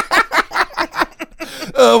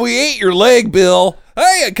sister. We ate your leg, Bill.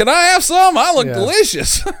 Hey, can I have some? I look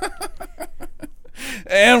delicious.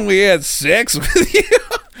 And we had sex with you.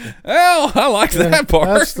 Well, I like that part.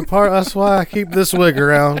 That's the part. That's why I keep this wig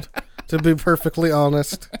around, to be perfectly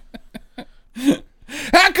honest.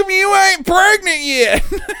 How come you ain't pregnant yet?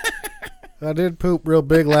 I did poop real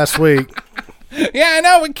big last week. Yeah, I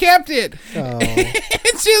know. We kept it. Oh.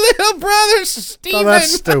 It's your little brother, Steven. Oh,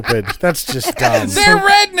 that's stupid. That's just dumb. They're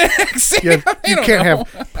rednecks. You can't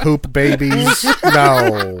have poop babies.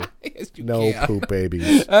 No. Yes, you no can. poop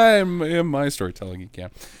babies. In my storytelling, you can.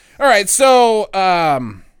 All right, so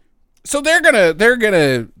they're gonna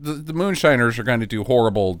the moonshiners are gonna do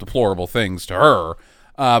horrible, deplorable things to her.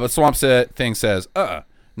 But Swamp Thing says, not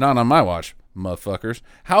on my watch, motherfuckers.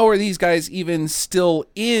 How are these guys even still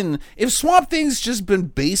in? If Swamp Thing's just been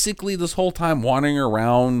basically this whole time wandering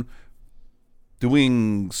around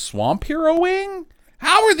doing swamp heroing,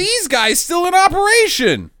 how are these guys still in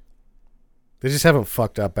operation? They just haven't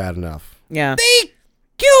fucked up bad enough. Yeah. They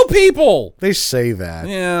kill people. They say that.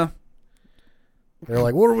 Yeah. They're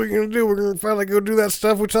like, what are we going to do? We're going to finally go do that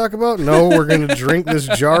stuff we talk about? No, we're going to drink this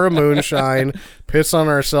jar of moonshine, piss on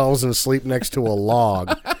ourselves, and sleep next to a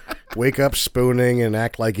log. Wake up spooning and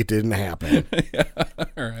act like it didn't happen. Yeah.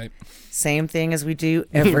 All right. Same thing as we do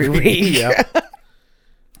every week. Yep.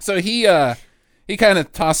 So he kind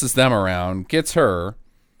of tosses them around, gets her,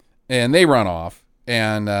 and they run off.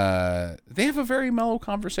 And they have a very mellow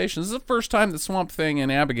conversation. This is the first time that Swamp Thing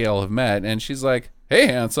and Abigail have met. And she's like, hey,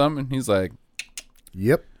 handsome. And he's like,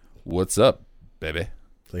 yep. What's up, baby?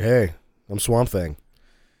 Like, hey, I'm Swamp Thing.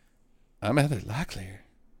 I'm Heather Locklear.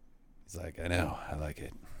 He's like, I know. I like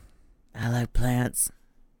it. I like plants.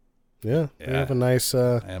 Yeah. They have a nice...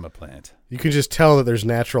 I am a plant. You can just tell that there's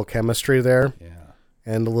natural chemistry there. Yeah.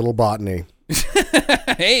 And a little botany.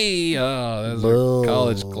 Hey, those are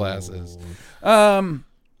college classes. But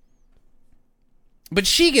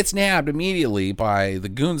she gets nabbed immediately by the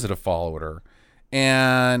goons that have followed her.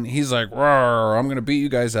 And he's like, "Rawr, I'm going to beat you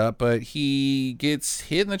guys up." But he gets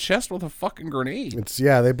hit in the chest with a fucking grenade.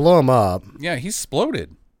 They blow him up. Yeah, he's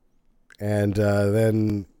exploded. And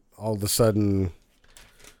then all of a sudden,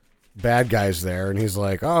 bad guy's there, and he's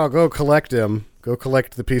like, "Oh, go collect him. Go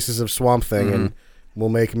collect the pieces of Swamp Thing, and we'll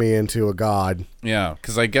make me into a god." Yeah,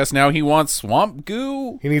 because I guess now he wants swamp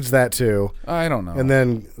goo. He needs that too. I don't know. And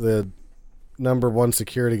then the number 1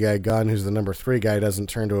 security guy, Gunn, who's the number 3 guy, doesn't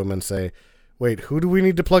turn to him and say, "Wait, who do we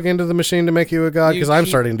need to plug into the machine to make you a god?" Because I'm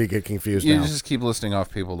starting to get confused you now. just keep listing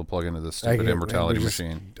off people to plug into this stupid immortality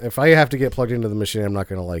machine. If I have to get plugged into the machine, I'm not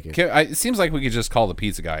going to like it. It seems like we could just call the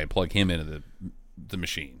pizza guy and plug him into the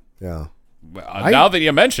machine. Yeah. Now that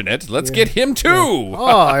you mention it, let's get him too.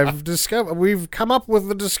 Oh, we've come up with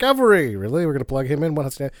the discovery. Really? We're going to plug him in?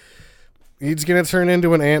 What's that? He's going to turn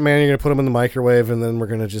into an Ant-Man. You're going to put him in the microwave, and then we're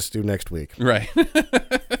going to just do next week. Right.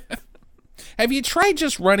 Have you tried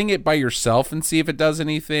just running it by yourself and see if it does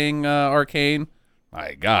anything, Arcane?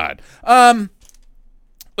 My God. But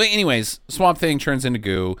anyways, Swamp Thing turns into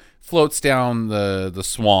goo, floats down the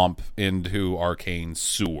swamp into Arcane's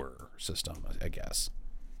sewer system, I guess.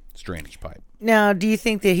 Drainage pipe. Now, do you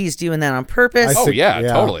think that he's doing that on purpose? Yeah,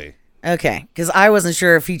 totally. Okay, because I wasn't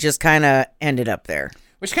sure if he just kind of ended up there.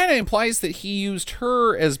 Which kind of implies that he used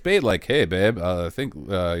her as bait, like, "Hey, babe, I think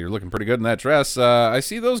you're looking pretty good in that dress. I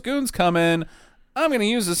see those goons coming. I'm going to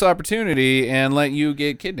use this opportunity and let you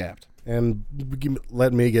get kidnapped. And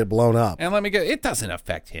let me get blown up. And let me get... It doesn't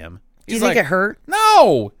affect him. Do you think it hurt?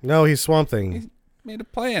 No! No, he's Swamp Thing. He made a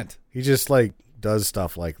plant. He just, does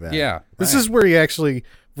stuff like that. Yeah. This is where he actually...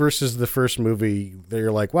 Versus the first movie, they're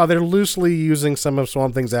like, wow, they're loosely using some of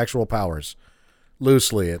Swamp Thing's actual powers.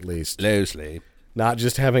 Loosely, at least. Loosely. Not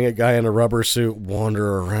just having a guy in a rubber suit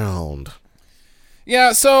wander around.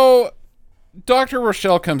 Yeah, so Dr.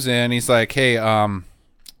 Rochelle comes in. He's like, "Hey, can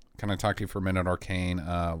I talk to you for a minute, Arcane?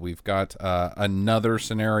 We've got another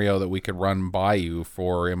scenario that we could run by you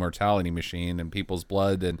for Immortality Machine and people's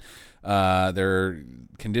blood and their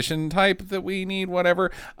condition type that we need,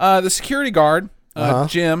 whatever. The security guard...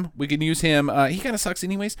 Jim, we can use him. He kind of sucks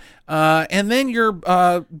anyways. And then your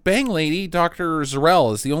bang lady, Dr.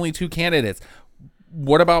 Zarel, is the only 2 candidates.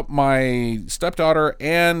 What about my stepdaughter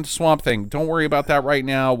and Swamp Thing? Don't worry about that right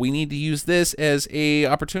now. We need to use this as a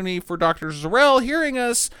opportunity for Dr. Zarel hearing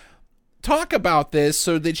us talk about this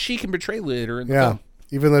so that she can betray later in the film."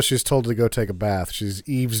 Even though she's told to go take a bath, she's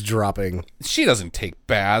eavesdropping. She doesn't take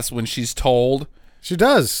baths when she's told. She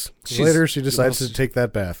does. Later, she decides to take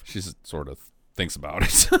that bath. She's sort of thinks about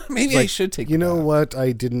it. Maybe I should take a bath. You know what?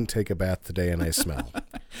 I didn't take a bath today and I smell.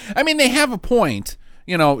 I mean, they have a point.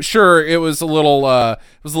 You know, sure, it was a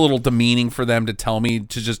little demeaning for them to tell me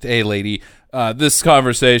to just, "Hey, lady, this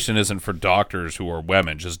conversation isn't for doctors who are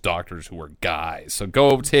women, just doctors who are guys. So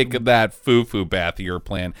go take that foo-foo bath of your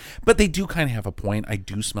plan." But they do kind of have a point. I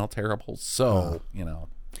do smell terrible, so, you know.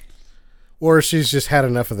 Or she's just had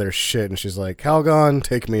enough of their shit and she's like, "Calgon,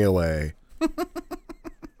 take me away."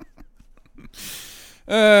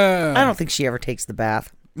 I don't think she ever takes the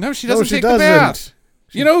bath. No, she doesn't take the bath.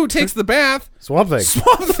 You know who takes the bath? Swamp Thing.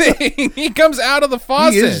 Swamp Thing. He comes out of the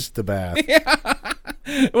faucet. He is the bath. Yeah.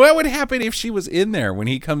 What would happen if she was in there when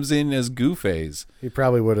he comes in as Goo Phase? He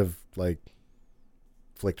probably would have,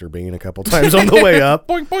 flicked her bean a couple times on the way up.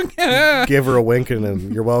 Boink, boink. Give her a wink and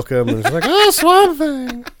then "You're welcome." And she's like, "Oh, Swamp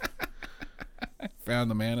Thing." I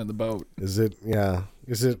found the man in the boat. Is it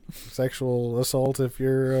sexual assault if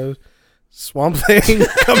you're Swamp Thing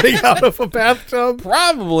coming out of a bathtub?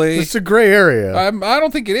 Probably. It's a gray area. I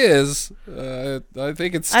don't think it is. I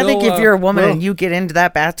think it's still... I think if you're a woman and you get into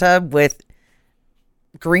that bathtub with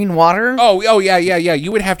green water... Oh, yeah.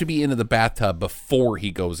 You would have to be into the bathtub before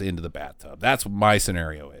he goes into the bathtub. That's what my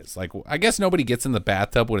scenario is. I guess nobody gets in the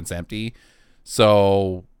bathtub when it's empty,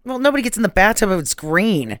 so... Well, nobody gets in the bathtub if it's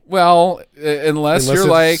green. Well, unless you're it's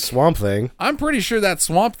like... Swamp Thing. I'm pretty sure that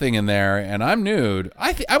Swamp Thing in there, and I'm nude.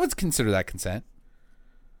 I would consider that consent.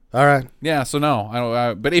 All right. Yeah, so no. I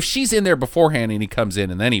don't. But if she's in there beforehand and he comes in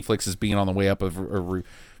and then he flicks his bean on the way up of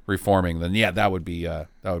reforming, then yeah, that would be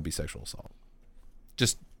sexual assault.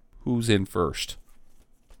 Just who's in first?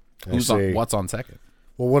 What's on second?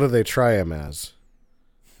 Well, what do they try him as?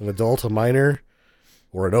 An adult, a minor,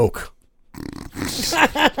 or an oak?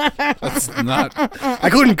 That's not... I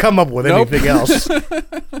couldn't come up with anything else.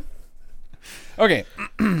 Okay.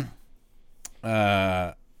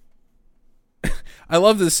 I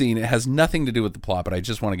love this scene. It has nothing to do with the plot, but I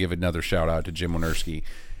just want to give another shout out to Jim Wynorski.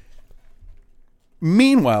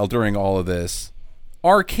 Meanwhile, during all of this,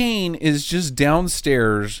 Arcane is just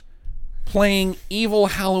downstairs playing evil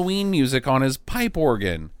Halloween music on his pipe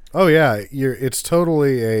organ. Oh yeah, it's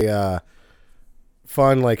totally a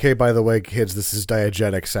fun, hey, by the way, kids, this is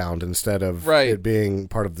diegetic sound instead of it being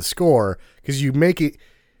part of the score, because you make it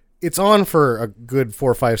it's on for a good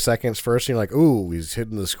 4 or 5 seconds first, and you're like, ooh, he's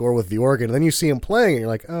hitting the score with the organ. And then you see him playing, and you're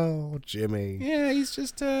like, oh, Jimmy. Yeah, he's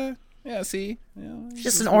just, see? Just This an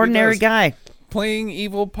is what he ordinary does. guy. Playing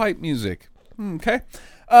evil pipe music. Okay.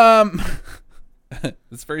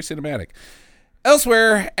 It's very cinematic.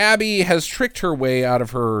 Elsewhere, Abby has tricked her way out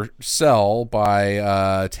of her cell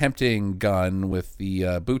by tempting Gunn with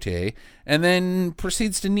the butte, and then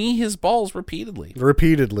proceeds to knee his balls repeatedly.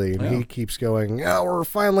 And he keeps going, yeah, we're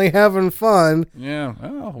finally having fun. Yeah.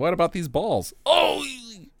 Oh, what about these balls? Oh!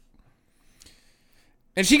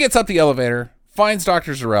 And she gets up the elevator, finds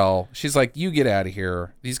Dr. Zarel. She's like, you get out of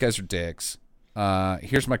here. These guys are dicks.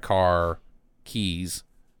 Here's my car, keys.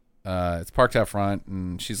 It's parked out front,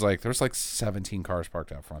 and she's like, there's like 17 cars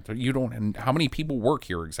parked out front. You don't, and how many people work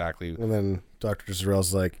here exactly? And then Dr.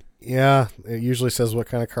 Zarel's like, yeah, it usually says what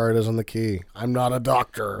kind of car it is on the key. I'm not a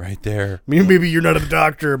doctor. Right there. I mean, maybe you're not a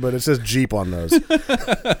doctor, but it says Jeep on those.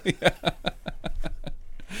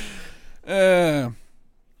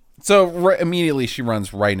 So immediately she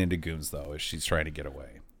runs right into goons, though, as she's trying to get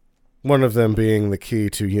away. One of them being the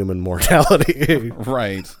key to human mortality.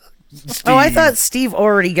 Right. Oh, I thought Steve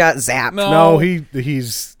already got zapped. No,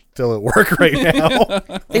 he's still at work right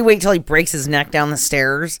now. They wait till he breaks his neck down the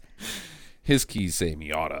stairs. His keys say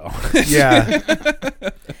Miata. Yeah.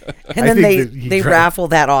 And then they raffle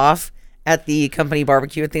that off at the company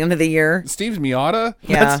barbecue at the end of the year. Steve's Miata?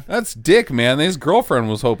 Yeah. That's Dick, man. His girlfriend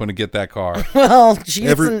was hoping to get that car. Well, she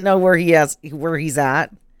doesn't know where he's at.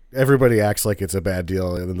 Everybody acts like it's a bad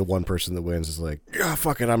deal, and then the one person that wins is like, "Yeah,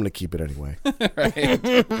 fuck it, I'm going to keep it anyway."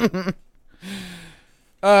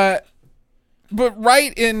 Right. But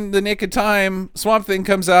right in the nick of time, Swamp Thing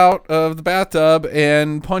comes out of the bathtub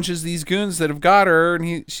and punches these goons that have got her,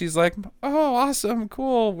 and she's like, "Oh, awesome,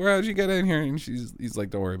 cool. How'd you get in here?" And he's like,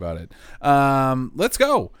 "Don't worry about it. Let's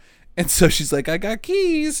go." And so she's like, "I got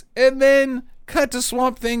keys," and then cut to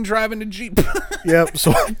Swamp Thing driving a Jeep. Yep.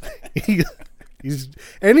 So he's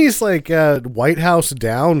like White House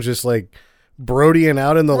down, just like brodying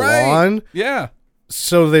out in the lawn. Yeah.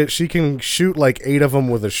 So that she can shoot like 8 of them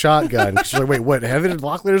with a shotgun. She's like, wait, what? Heather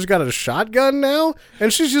Locklear's got a shotgun now?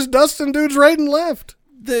 And she's just dusting dudes right and left.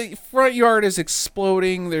 The front yard is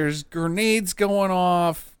exploding. There's grenades going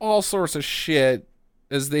off. All sorts of shit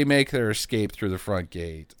as they make their escape through the front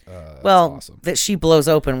gate. That's awesome. That she blows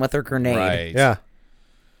open with her grenade. Right. Yeah.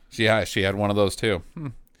 She had one of those too.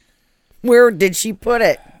 Where did she put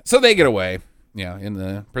it? So they get away. Yeah, in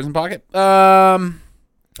the prison pocket. I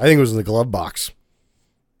think it was in the glove box.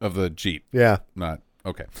 Of the Jeep. Yeah. Not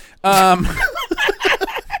okay.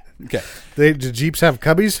 Okay. Do Jeeps have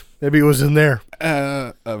cubbies? Maybe it was in there.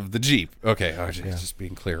 Of the Jeep. Okay. Just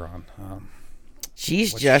being clear on.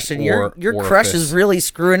 Jeez, Justin, your crush orifice? is really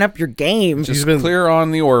screwing up your game. Just clear on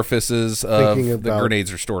the orifices of thinking the about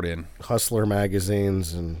grenades are stored in. Hustler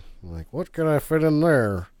magazines and like, what can I fit in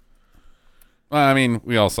there? I mean,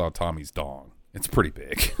 we all saw Tommy's dong. It's pretty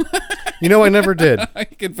big. You know, I never did. I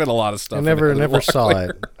can fit a lot of stuff. I never in it. saw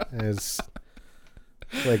it. It's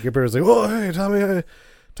like everybody's like, "Oh, hey,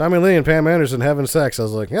 Tommy Lee and Pam Anderson having sex." I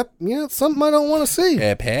was like, "Yep, yeah, it's something I don't want to see."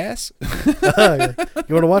 Pass. You want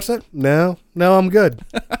to watch that? No, I'm good.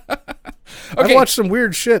 I've watched some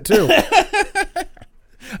weird shit too.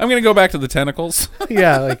 I'm gonna go back to the tentacles.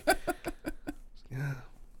 Yeah, like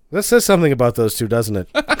that says something about those two, doesn't it?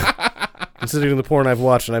 Considering the porn I've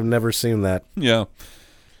watched, and I've never seen that. Yeah.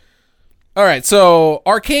 All right, so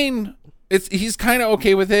Arcane, he's kind of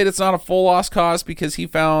okay with it. It's not a full lost cause because he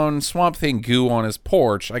found Swamp Thing goo on his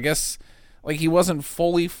porch. I guess like he wasn't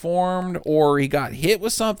fully formed, or he got hit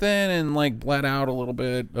with something and like bled out a little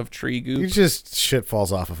bit of tree goo. He just shit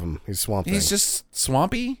falls off of him. He's Swamp Thing. He's just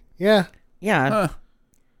swampy. Yeah. Yeah.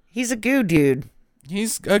 He's a goo dude.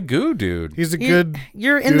 He's a goo dude. He's a good.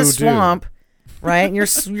 You're in the swamp, right? You're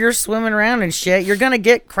swimming around and shit. You're gonna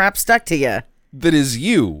get crap stuck to you. That is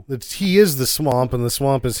you. He is the swamp, and the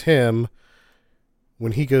swamp is him.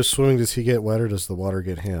 When he goes swimming, does he get wet, or does the water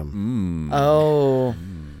get him? Oh.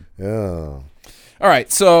 Oh. All right,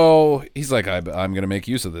 so he's like, I'm going to make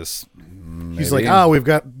use of this. He's like, we've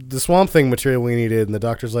got the Swamp Thing material we needed. And the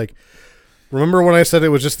doctor's like, remember when I said it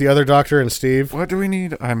was just the other doctor and Steve? What do we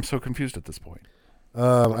need? I'm so confused at this point.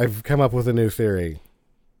 I've come up with a new theory.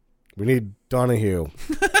 We need Donahue.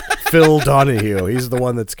 Phil Donahue. He's the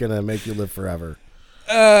one that's going to make you live forever.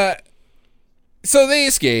 So they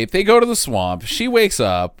escape. They go to the swamp. She wakes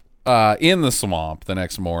up in the swamp the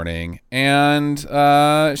next morning, and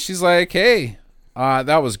she's like, hey,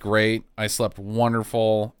 that was great. I slept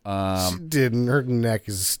wonderful. She didn't. Her neck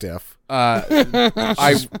is stiff.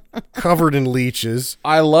 I covered in leeches.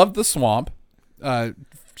 I love the swamp.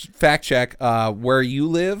 Fact check, where you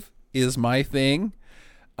live, is my thing.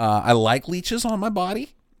 I like leeches on my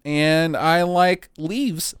body, and I like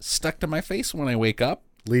leaves stuck to my face when I wake up.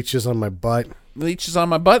 Leeches on my butt. Leeches on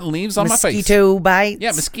my butt and leaves on my face. Mosquito bites.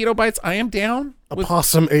 Yeah, mosquito bites. I am down. A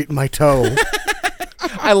possum ate my toe.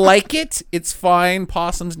 I like it. It's fine.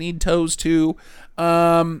 Possums need toes too.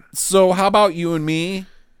 So how about you and me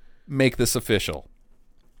make this official?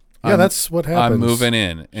 Yeah, that's what happens. I'm moving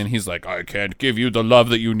in. And he's like, I can't give you the love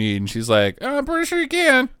that you need. And she's like, I'm pretty sure you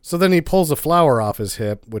can. So then he pulls a flower off his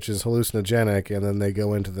hip, which is hallucinogenic, and then they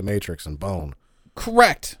go into the Matrix and bone.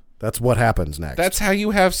 Correct. That's what happens next. That's how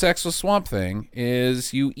you have sex with Swamp Thing,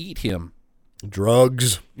 is you eat him.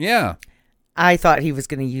 Drugs. Yeah. I thought he was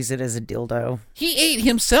going to use it as a dildo. He ate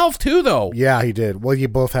himself too, though. Yeah, he did. Well, you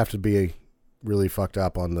both have to be really fucked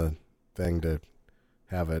up on the thing to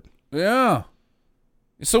have it. Yeah.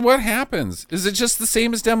 So what happens? Is it just the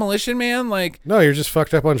same as Demolition Man? Like, No, you're just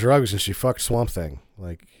fucked up on drugs, and she fucked Swamp Thing.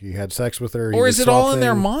 Like, he had sex with her. or is it all in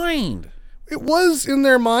their mind? It was in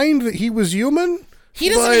their mind that he was human. He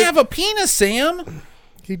doesn't have a penis, Sam.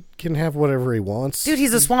 He can have whatever he wants. Dude,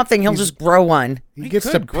 he's a Swamp Thing. He'll just grow one. He gets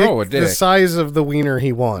to could grow a pick the dick. size of the wiener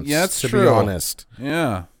he wants. Yeah, that's to true. be honest.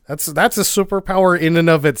 Yeah. That's a superpower in and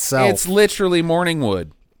of itself. It's literally morning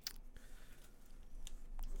wood.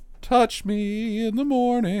 Touch me in the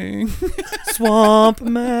morning. Swamp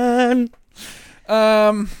Man.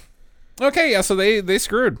 Okay, yeah, so they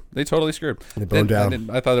screwed. They totally screwed. They boned down.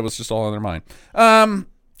 I thought it was just all in their mind.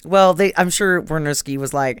 Well, I'm sure Wernerski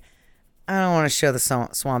was like, I don't want to show the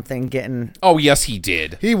Swamp Thing getting... Oh, yes, he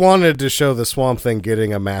did. He wanted to show the Swamp Thing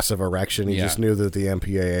getting a massive erection. He Yeah. just knew that the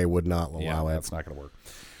MPAA would not allow it. That's not going to work.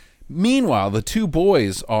 Meanwhile, the two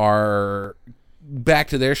boys are back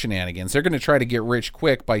to their shenanigans. They're going to try to get rich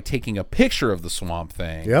quick by taking a picture of the Swamp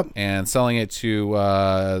Thing Yep. and selling it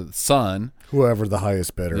to Sun. Whoever the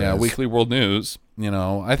highest bidder Yeah, is. Weekly World News. You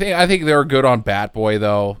know, I think they were good on Bat Boy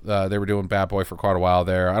though. They were doing Bat Boy for quite a while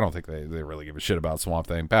there. I don't think they really give a shit about Swamp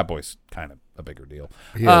Thing. Bat Boy's kind of a bigger deal.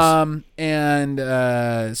 He is.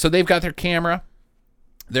 And so they've got their camera.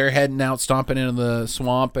 They're heading out, stomping into the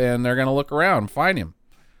swamp, and they're gonna look around, find him.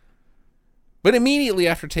 But immediately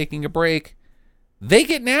after taking a break, they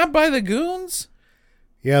get nabbed by the goons.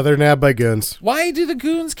 Yeah, they're nabbed by goons. Why do the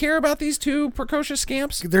goons care about these two precocious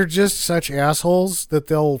scamps? They're just such assholes that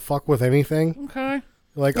they'll fuck with anything. Okay.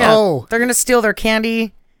 Like, Yeah, oh, they're going to steal their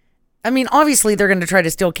candy. I mean, obviously they're going to try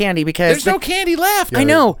to steal candy because... There's no candy left. I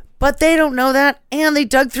know, but they don't know that, and they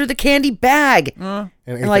dug through the candy bag. and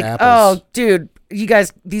ate And like, the apples. oh, dude, you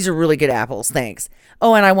guys, these are really good apples, thanks.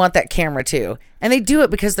 Oh, and I want that camera too. And they do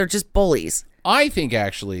it because they're just bullies. I think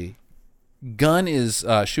actually, Gunn is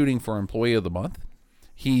shooting for Employee of the Month.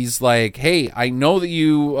 He's like, hey, I know that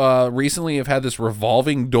you recently have had this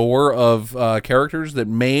revolving door of characters that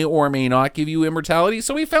may or may not give you immortality.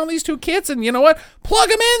 So we found these two kids, and you know what? Plug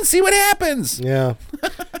them in, see what happens. Yeah.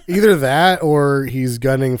 Either that or he's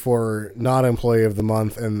gunning for not Employee of the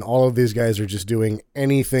Month, and all of these guys are just doing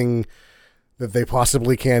anything that they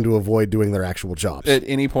possibly can to avoid doing their actual jobs. At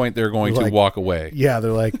any point, they're going Like- to walk away. Yeah,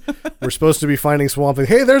 they're like, we're supposed to be finding Swamp Thing.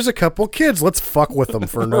 Hey, there's a couple kids. Let's fuck with them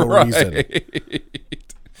for no reason.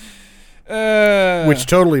 Which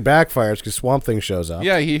totally backfires because Swamp Thing shows up.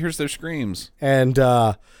 Yeah, he hears their screams. And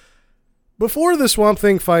before the Swamp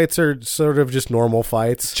Thing fights are sort of just normal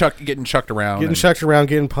fights. Getting chucked around. Getting and- chucked around,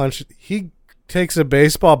 getting punched. He takes a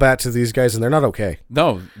baseball bat to these guys, and they're not okay.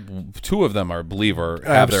 No, two of them, I believe,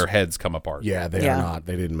 have their heads come apart. Yeah, they Yeah. are not.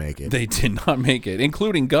 They didn't make it. They did not make it,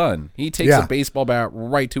 including Gunn. He takes Yeah. a baseball bat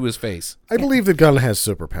right to his face. I believe that Gunn has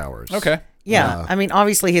superpowers. Okay. Yeah, I mean,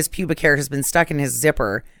 obviously his pubic hair has been stuck in his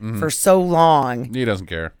zipper for so long. He doesn't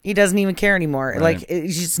care. He doesn't even care anymore. Right. Like,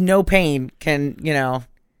 it's just no pain can, you know.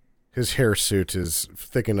 His hair suit is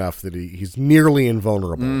thick enough that he's nearly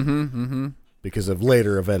invulnerable because of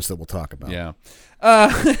later events that we'll talk about. Yeah.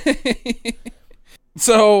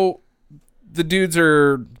 So the dudes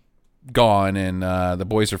are gone and the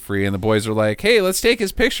boys are free, and the boys are like, hey, let's take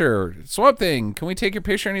his picture. Swamp Thing, can we take your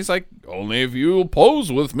picture? And he's like, only if you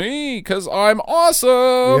pose with me, because I'm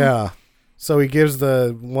awesome. Yeah. So he gives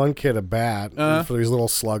the one kid a bat for his little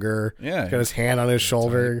slugger. Yeah. Got his hand on his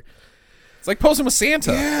shoulder. It's like posing with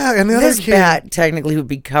Santa. Yeah, and the This other kid. bat technically would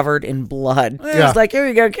be covered in blood. Yeah. It's like, here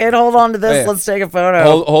you go, kid. Hold on to this. Hey. Let's take a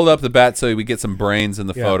photo. Hold up the bat so we get some brains in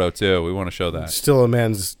the Yeah. photo, too. We want to show that. Still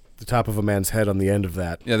the top of a man's head on the end of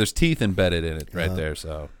that. Yeah, there's teeth embedded in it right there,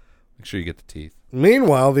 so make sure you get the teeth.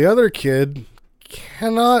 Meanwhile, the other kid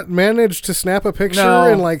cannot manage to snap a picture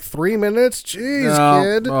No. in like 3 minutes. Jeez,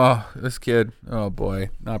 kid. Oh, this kid. Oh, boy.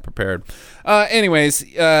 Not prepared. Anyways,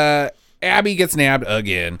 Abby gets nabbed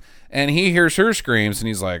again. And he hears her screams, and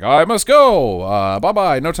he's like, I must go.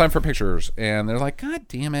 Bye-bye. No time for pictures. And they're like, God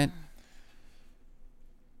damn it.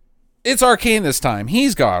 It's Arcane this time.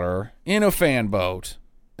 He's got her in a fan boat,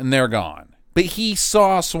 and they're gone. But he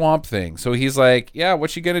saw Swamp Thing, so he's like, yeah,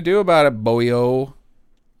 what you gonna do about it, boyo?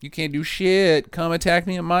 You can't do shit. Come attack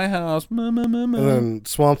me at my house. And then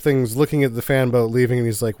Swamp Thing's looking at the fan boat leaving, and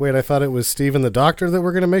he's like, wait, I thought it was Steven the Doctor that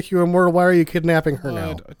were going to make you immortal. Why are you kidnapping her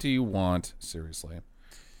now? What do you want? Seriously.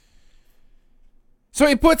 So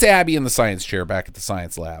he puts Abby in the science chair back at the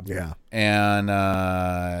science lab. Yeah.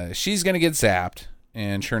 And she's going to get zapped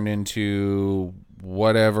and turned into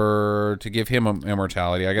whatever to give him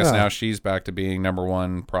immortality. I guess now she's back to being number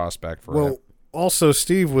one prospect for him. Also,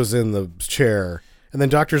 Steve was in the chair, and then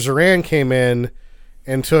Dr. Zoran came in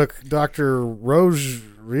and took Dr.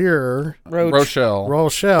 Rochelle,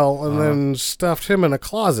 and then stuffed him in a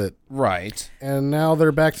closet. Right. And now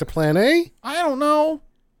they're back to Plan A? I don't know.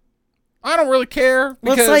 I don't really care.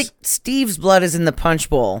 Well, it's like Steve's blood is in the punch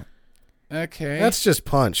bowl. Okay. That's just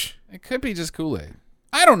punch. It could be just Kool-Aid.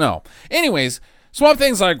 I don't know. Anyways, Swamp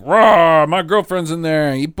Thing's like, rah, my girlfriend's in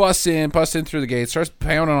there. He busts in through the gate, starts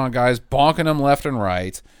pounding on guys, bonking them left and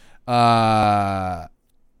right. And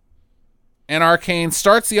Arcane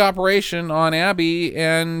starts the operation on Abby,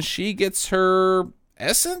 and she gets her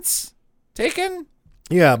essence taken.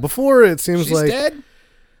 Yeah, before it seems She's like dead.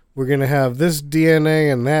 we're going to have this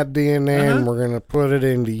DNA and that DNA, and we're going to put it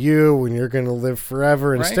into you, and you're going to live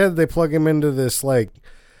forever. Right. Instead, they plug him into this, like,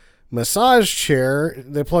 massage chair.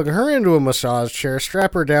 They plug her into a massage chair,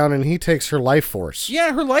 strap her down, and he takes her life force.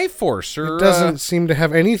 Yeah, her life force. Her, It doesn't seem to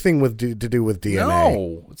have anything to do with DNA.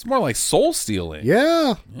 No, it's more like soul stealing.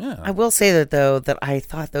 Yeah. I will say that, though, that I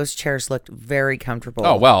thought those chairs looked very comfortable.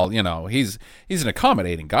 Oh, well, you know, he's an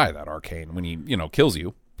accommodating guy, that Arcane, when he, you know, kills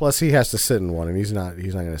you. Plus, he has to sit in one, and he's not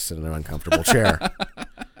going to sit in an uncomfortable chair.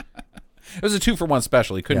 It was a 2-for-1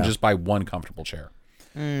 special. He couldn't just buy one comfortable chair.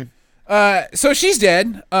 Mm. So she's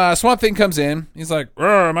dead. Swamp Thing comes in. He's like,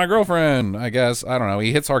 my girlfriend, I guess. I don't know.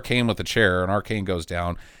 He hits Arcane with the chair, and Arcane goes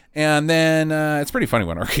down. And then it's pretty funny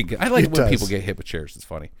when Arcane I like when people get hit with chairs. It's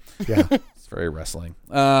funny. Yeah. It's very wrestling.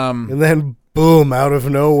 And then, boom, out of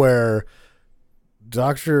nowhere,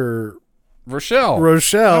 Dr. Rochelle. I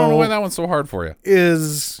don't know why that one's so hard for you.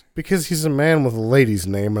 Is because he's a man with a lady's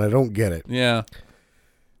name, and I don't get it. Yeah.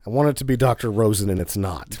 I want it to be Dr. Rosen, and it's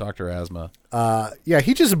not. Dr. Asthma. Yeah,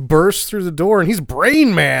 he just bursts through the door, and he's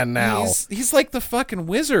Brain Man now. He's like the fucking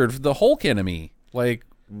wizard, the Hulk enemy. Like,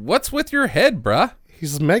 what's with your head, bruh?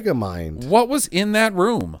 He's Megamind. What was in that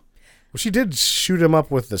room? Well, she did shoot him up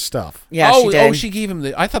with the stuff. Yeah, she did. She gave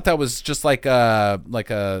him I thought that was just like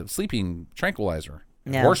a sleeping tranquilizer.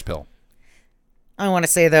 Yeah. Horse pill. I want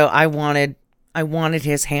to say, though, I wanted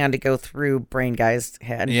his hand to go through Brain Guy's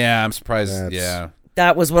head. Yeah, I'm surprised. Yeah.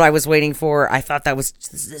 That was what I was waiting for. I thought this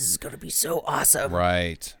is going to be so awesome.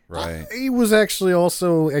 Right. He was actually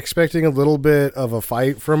also expecting a little bit of a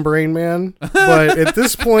fight from Brain Man, but at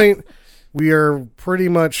this point, we are pretty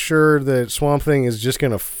much sure that Swamp Thing is just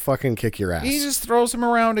going to fucking kick your ass. He just throws him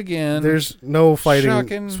around again. There's no fighting.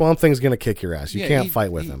 Shucking. Swamp Thing's going to kick your ass. You can't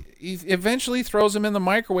fight with him. He eventually throws him in the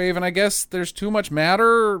microwave, and I guess there's too much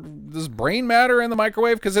matter. Does brain matter in the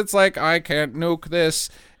microwave? Because it's like, I can't nuke this,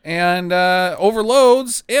 and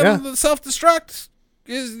overloads, and the self-destruct.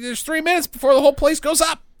 There's 3 minutes before the whole place goes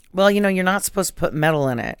up. Well, you're not supposed to put metal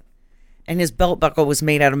in it. And his belt buckle was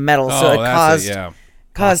made out of metal, so it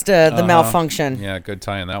caused the malfunction. Yeah, good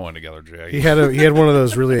tying that one together, Jay. He had one of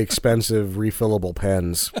those really expensive refillable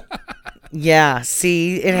pens. Yeah,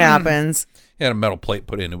 see, it happens. He had a metal plate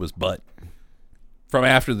put into his butt from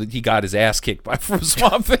after he got his ass kicked from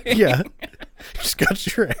Swamp Thing. Yeah. He's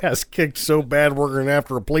got your ass kicked so bad we're going to have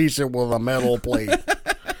to replace it with a metal plate.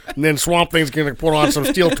 And then Swamp Thing's going to put on some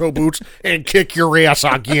steel toe boots and kick your ass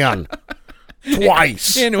again.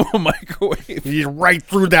 Twice. Into a microwave. He's right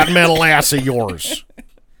through that metal ass of yours.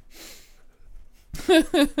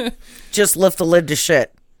 Just lift the lid to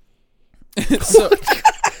shit. So,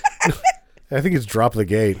 I think it's drop the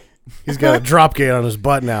gate. He's got a drop gate on his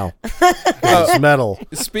butt now. It's metal.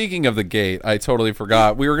 Speaking of the gate, I totally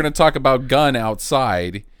forgot. We were going to talk about Gunn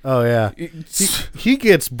outside. Oh, yeah. He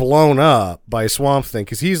gets blown up by Swamp Thing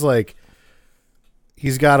because he's got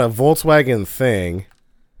a Volkswagen thing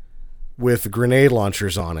with grenade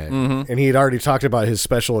launchers on it. Mm-hmm. And he had already talked about his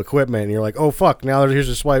special equipment. And you're like, oh, fuck, now here's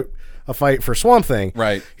a fight for Swamp Thing.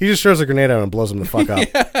 Right. He just throws a grenade out and blows him the fuck up.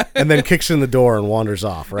 And then kicks in the door and wanders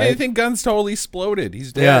off, right? I think Gunn's totally exploded.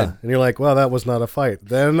 He's dead. Yeah. And you're like, well, that was not a fight.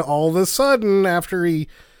 Then all of a sudden, after he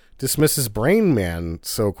dismisses Brain Man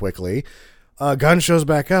so quickly, gun shows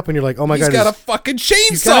back up, and you're like, oh my He's god, got a fucking chainsaw.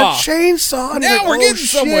 he's got a chainsaw. And Now you're like, we're oh, getting shit,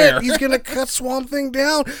 somewhere. He's gonna cut Swamp Thing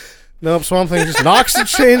down. Nope, Swamp Thing just knocks the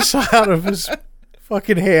chainsaw out of his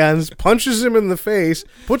fucking hands, punches him in the face,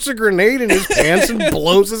 puts a grenade in his pants, and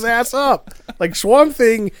blows his ass up. Like, Swamp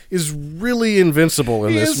Thing is really invincible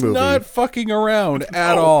in He this is movie. not fucking around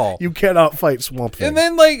at all. You cannot fight Swamp Thing. And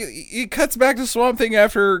then, like, it cuts back to Swamp Thing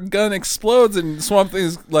after gun explodes, and Swamp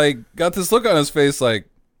Thing's, like, got this look on his face, like,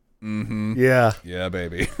 yeah. yeah,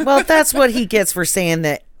 baby. Well, that's what he gets for saying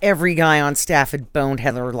that every guy on staff had boned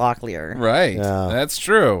Heather Locklear. Right. Yeah. That's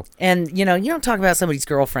true. And, you don't talk about somebody's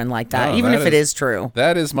girlfriend like that, No, even that if it is true.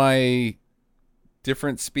 That is my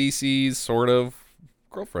different species sort of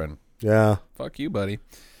girlfriend. Yeah. Fuck you, buddy.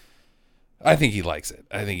 I think he likes it.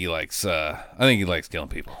 I think he likes killing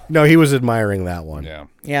people. No, he was admiring that one. Yeah.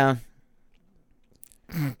 Yeah.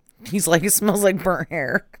 He's like, it smells like burnt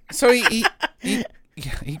hair. So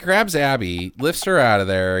he grabs Abby, lifts her out of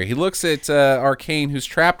there. He looks at Arcane, who's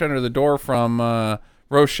trapped under the door from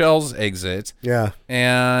Rochelle's exit. Yeah.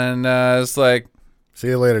 And it's like, See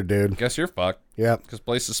you later, dude. guess you're fucked. Yep. Because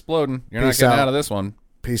place is exploding. You're Peace not getting out. out of this one.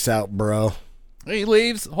 Peace out, bro. He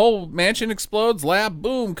leaves. Whole mansion explodes. Lab.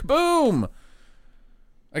 Boom. Kaboom.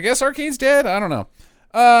 I guess Arcane's dead. I don't know.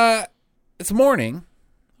 It's morning.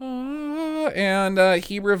 And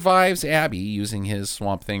he revives Abby using his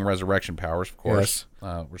Swamp Thing resurrection powers, of course.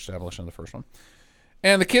 We're established in the first one.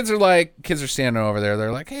 And the kids are standing over there.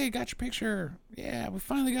 They're like, hey, got your picture. Yeah, we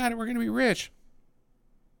finally got it. We're going to be rich.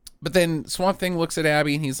 But then Swamp Thing looks at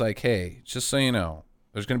Abby and he's like, hey, just so you know,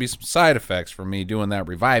 there's going to be some side effects from me doing that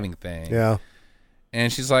reviving thing. Yeah.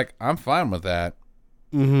 And she's like, I'm fine with that.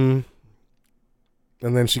 Mm-hmm.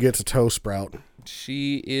 And then she gets a toe sprout.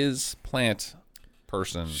 She is plant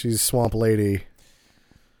person. She's Swamp Lady.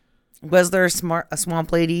 Was there a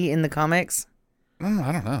swamp lady in the comics?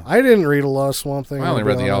 I don't know. I didn't read a lot of Swamp Thing. I only to be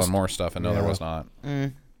read the honest. Alan Moore stuff and no, there Yeah. was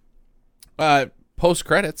not. Post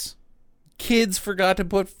credits. Kids forgot to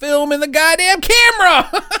put film in the goddamn camera.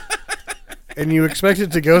 And you expect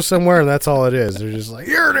it to go somewhere, and that's all it is. They're just like,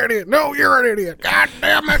 you're an idiot. No, you're an idiot. God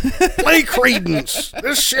damn it. Play Credence.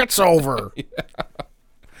 This shit's over.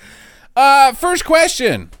 First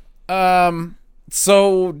question.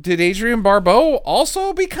 So did Adrienne Barbeau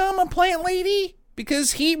also become a plant lady?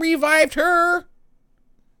 Because he revived her.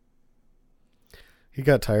 He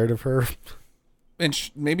got tired of her.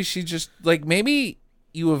 And maybe she just, like, maybe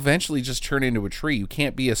you eventually just turn into a tree. You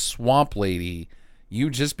can't be a swamp lady. You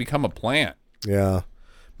just become a plant. Yeah.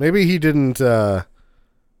 Maybe he didn't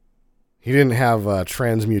have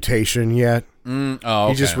transmutation yet. Oh, okay.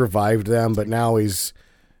 He just revived them, but now he's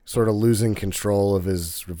sort of losing control of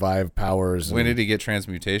his revived powers. When did he get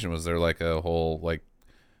transmutation? Was there like a whole, like,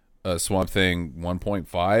 a Swamp Thing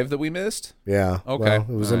 1.5 that we missed? Yeah. Okay. Well,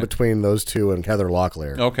 it was All in right. between those two and Heather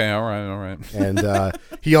Locklear. Okay, all right. And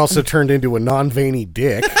he also turned into a non-veiny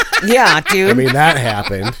dick. Yeah, dude. I mean, that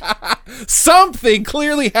happened. Something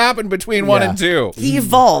clearly happened between 1 Yeah. and 2. he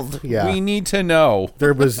evolved. Yeah. We need to know.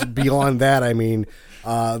 There was, beyond that, I mean,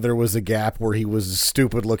 there was a gap where he was a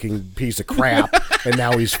stupid-looking piece of crap, and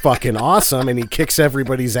now he's fucking awesome, and he kicks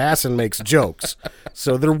everybody's ass and makes jokes.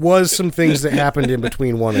 So there was some things that happened in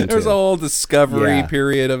between 1 and 2. There's a whole discovery Yeah.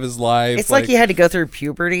 period of his life. It's like he had to go through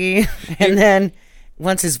puberty, and then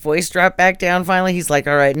once his voice dropped back down, finally, he's like,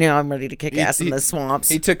 all right, now I'm ready to kick ass in the swamps.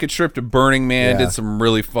 He took a trip to Burning Man, Yeah. did some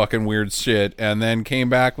really fucking weird shit, and then came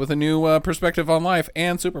back with a new perspective on life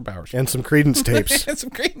and superpowers. And some Credence tapes. And some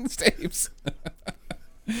Credence tapes.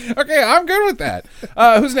 Okay, I'm good with that.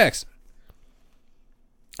 Who's next?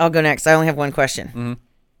 I'll go next. I only have one question. Mm-hmm.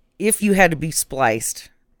 If you had to be spliced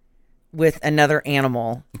with another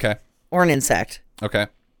animal Okay. or an insect Okay.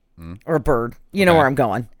 or a bird, you know Okay. where I'm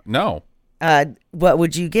going. No. What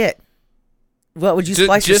would you get? What would you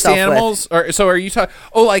splice Just yourself animals? Or so are you talking?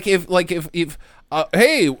 Oh, if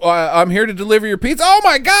hey, I'm here to deliver your pizza. Oh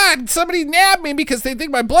my God! Somebody nabbed me because they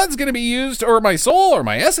think my blood's going to be used, or my soul, or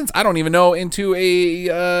my essence. I don't even know, into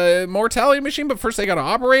a mortality machine. But first, they got to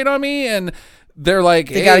operate on me, and they're like,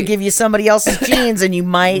 with? They got to give you somebody else's genes, and you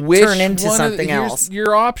might which turn into one of something here's else.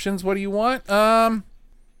 Your options. What do you want?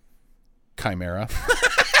 Chimera.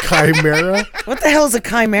 Chimera? What the hell is a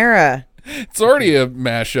chimera? It's already a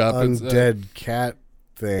mashup. It's, Undead cat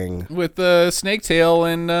thing. with snake tail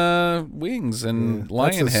and wings and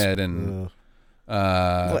lion that's a head and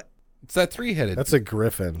What? it's that 3-headed. That's a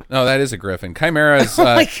griffin. No, that is a griffin. Chimera is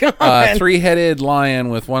my God. 3-headed lion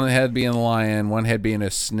with one head being a lion, one head being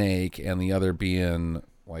a snake, and the other being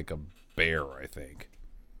like a bear, I think.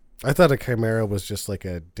 I thought a chimera was just like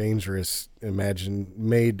a dangerous,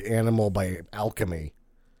 made animal by alchemy.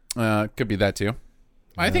 Could be that too.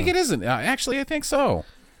 I think it isn't. Actually, I think so.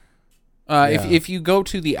 If you go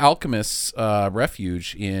to the Alchemist's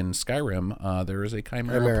refuge in Skyrim, there is a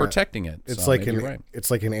chimera protecting it. It's so like maybe it's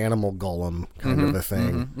like an animal golem kind of a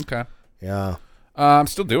thing. Okay. Yeah. I'm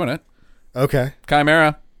still doing it. Okay.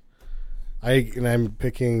 Chimera. I'm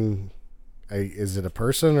picking. Is it a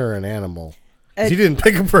person or an animal? You didn't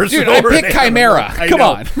pick a person. Dude, I picked Chimera. Come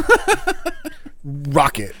on.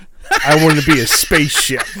 Rocket. I want to be a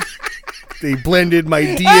spaceship. They blended my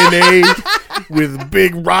DNA with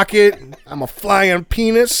Big Rocket. I'm a flying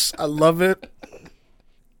penis. I love it.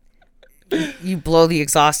 You blow the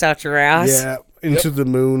exhaust out your ass. Yeah, into the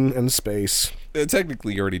moon and space.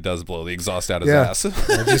 Technically, he already does blow the exhaust out his Yeah. ass.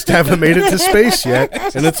 I just haven't made it to space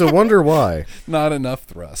yet, and it's a wonder why. Not enough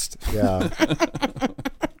thrust. Yeah.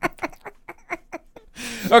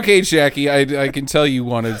 Okay, Jackie, I can tell you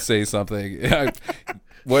wanted to say something.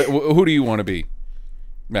 Who do you want to be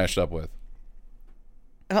mashed up with?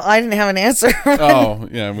 Well, I didn't have an answer. Oh,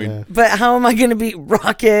 yeah. But how am I going to be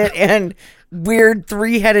Rocket and weird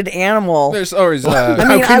 3-headed animal? There's always. I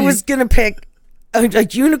mean, I was going to pick a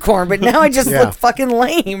unicorn, but now I just look fucking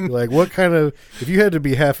lame. Like, what kind of... If you had to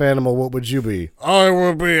be half animal, what would you be? I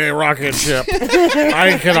would be a rocket ship.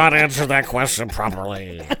 I cannot answer that question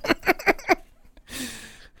properly.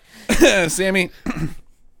 Sammy.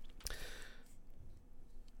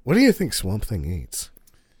 What do you think Swamp Thing eats?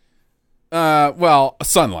 Well,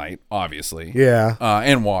 sunlight, obviously. Yeah.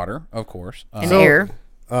 And water, of course. And air.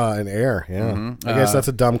 And air, yeah. I guess that's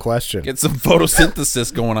a dumb question. Get some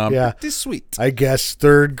photosynthesis going on. Yeah. Pretty sweet. I guess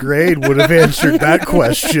third grade would have answered that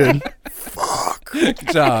question. Fuck. Good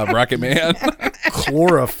job, Rocket Man.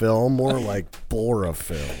 Chlorophyll, more like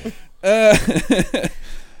borophyll.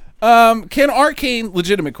 Can Arcane,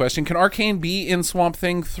 legitimate question, can Arcane be in Swamp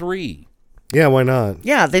Thing 3? Yeah, why not?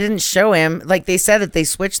 Yeah, they didn't show him. Like, they said that they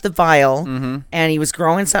switched the vial, and he was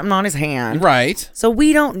growing something on his hand. Right. So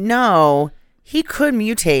we don't know. He could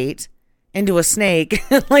mutate into a snake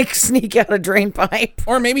and, like, sneak out a drain pipe.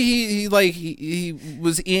 Or maybe he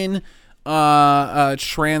was in a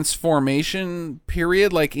transformation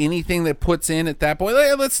period, like anything that puts in at that point.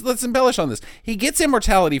 Let's embellish on this. He gets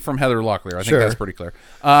immortality from Heather Locklear. I think that's pretty clear.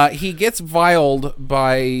 He gets vialed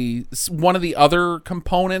by one of the other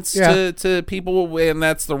components to people, and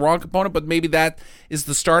that's the wrong component, but maybe that is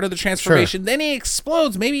the start of the transformation. Then he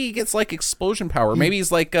explodes. Maybe he gets like explosion power. Maybe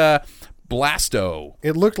he's like Blasto.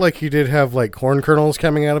 It looked like he did have like corn kernels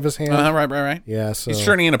coming out of his hand. Right. Yeah, so He's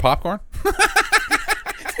turning into popcorn.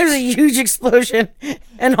 There's a huge explosion,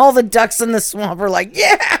 and all the ducks in the swamp are like,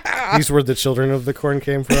 yeah! these were the children of the corn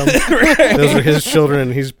came from. Those are his children,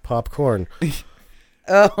 and he's popcorn.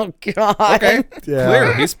 Oh, God. Okay. Yeah.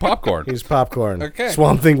 Clear. He's popcorn. He's popcorn. Okay.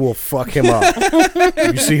 Swamp Thing will fuck him up.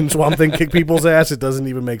 Have you seen Swamp Thing kick people's ass? It doesn't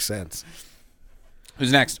even make sense.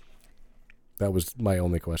 Who's next? That was my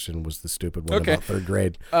only question. Was the stupid one about third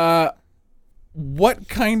grade? What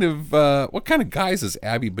kind of guys has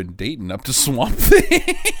Abby been dating up to Swamp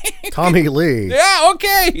Thing? Tommy Lee. Yeah,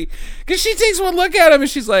 okay. Because she takes one look at him and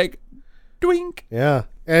she's like, "Doink." Yeah,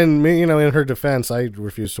 and me, in her defense, I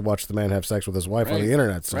refused to watch the man have sex with his wife on the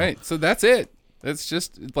internet. So. Right. So that's it. It's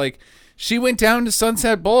just like she went down to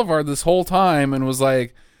Sunset Boulevard this whole time and was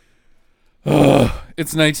like, "Ugh,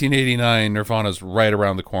 it's 1989. Nirvana's right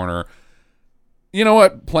around the corner." You know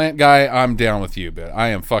what, Plant Guy? I'm down with you, but I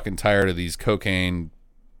am fucking tired of these cocaine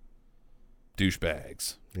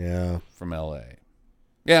douchebags. Yeah. From L.A.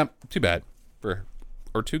 Yeah, too bad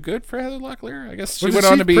or too good for Heather Locklear. I guess she Well, went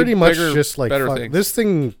on she's to be pretty much bigger, just like better fuck, things. this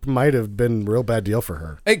thing might have been a real bad deal for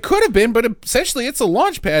her. It could have been, but essentially it's a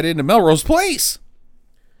launch pad into Melrose Place.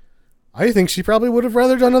 I think she probably would have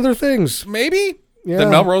rather done other things. Maybe Yeah. than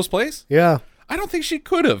Melrose Place. Yeah. I don't think she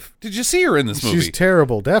could have. Did you see her in this movie? She's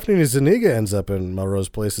terrible. Daphne Zuniga ends up in Melrose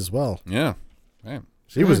Place as well. Yeah. Right.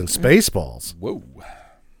 She was in Spaceballs. Whoa.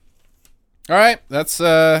 All right, that's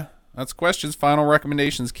questions. Final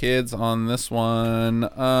recommendations, kids, on this one.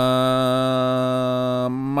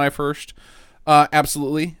 My first,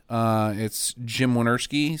 absolutely. It's Jim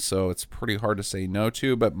Wynorski, so it's pretty hard to say no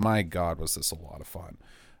to. But my God, was this a lot of fun.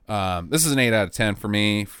 This is an 8 out of 10 for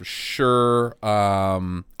me, for sure.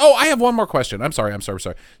 I have one more question. I'm sorry.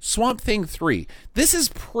 Swamp Thing 3. This is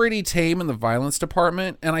pretty tame in the violence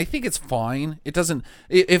department, and I think it's fine. It doesn't.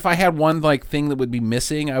 If I had one like thing that would be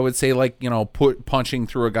missing, I would say like punching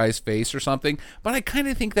through a guy's face or something. But I kind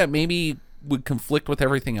of think that maybe would conflict with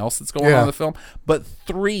everything else that's going on in the film. But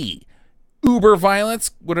 3, uber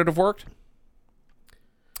violence, would it have worked?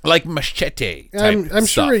 Like Machete type I'm stuff.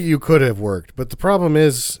 sure you could have worked, but the problem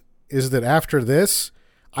is that after this,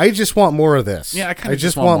 I just want more of this. Yeah, I kinda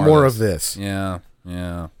just want want more of this. Yeah.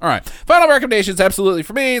 Yeah. All right. Final recommendations, absolutely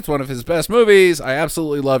for me. It's one of his best movies. I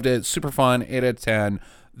absolutely loved it. Super fun. 8 out of 10.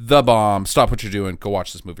 The bomb. Stop what you're doing. Go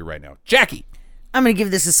watch this movie right now. Jackie. I'm going to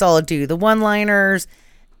give this a solid 2. The one-liners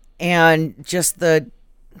and just it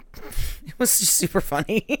was just super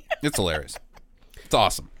funny. It's hilarious. It's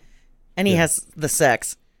awesome. And he has the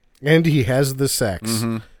sex. And he has the sex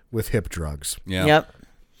with hip drugs. Yeah. Yep.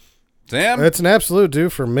 Sam? It's an absolute do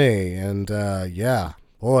for me. And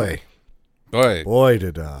boy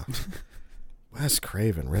did Wes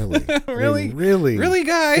Craven really, Really? I mean, really,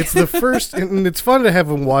 guy? It's the first, and it's fun to have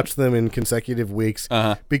him watch them in consecutive weeks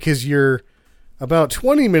because you're about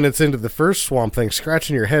 20 minutes into the first Swamp Thing,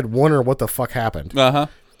 scratching your head, wondering what the fuck happened.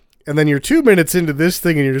 And then you're 2 minutes into this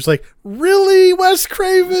thing, and you're just like, really, Wes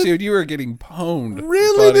Craven? Dude, you were getting pwned.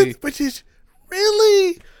 Really? Buddy.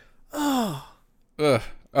 Really? Ugh.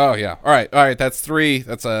 Oh, yeah. All right. That's 3.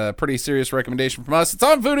 That's a pretty serious recommendation from us. It's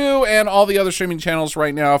on Vudu and all the other streaming channels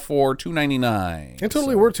right now for $2.99. It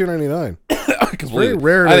totally worth $2.99. Completely. Very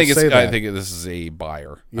rare to say that. I think this is a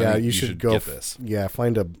buyer. Yeah, think you should go get this. Yeah,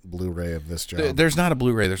 find a Blu-ray of this job. There's not a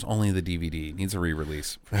Blu-ray. There's only the DVD. It needs a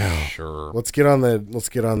re-release. For sure. Let's get on the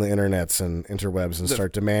internets and interwebs and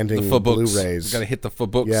start demanding the books. Blu-rays. Got to hit the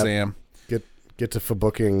book, Yep. Sam. Get to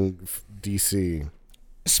booking DC.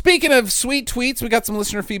 Speaking of sweet tweets, we got some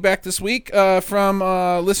listener feedback this week from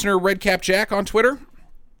listener Redcap Jack on Twitter.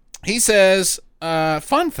 He says,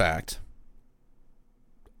 fun fact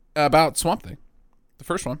about Swamp Thing. The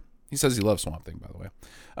first one. He says he loves Swamp Thing, by the way.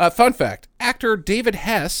 Fun fact. Actor David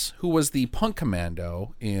Hess, who was the punk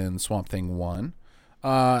commando in Swamp Thing 1,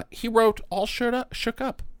 he wrote All Shook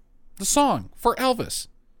Up, the song for Elvis.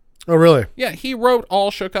 Oh, really? Yeah, he wrote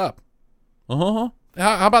All Shook Up. How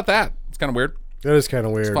about that? It's kind of weird. That is kind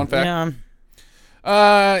of weird. It's a fun fact.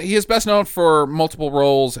 He is best known for multiple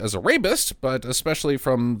roles as a rapist, but especially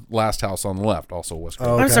from Last House on the Left, also Wes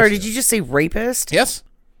Craven. Oh, I'm sorry, did you just say rapist? Yes.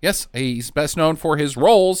 He's best known for his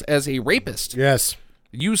roles as a rapist. Yes.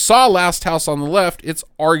 You saw Last House on the Left. It's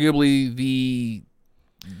arguably the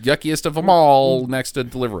yuckiest of them all next to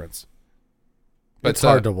Deliverance. But it's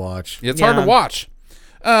hard to watch. It's hard to watch.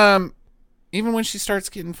 Even when she starts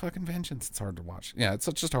getting fucking vengeance, it's hard to watch. Yeah, it's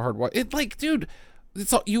just a hard watch. Dude,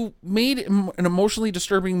 you made an emotionally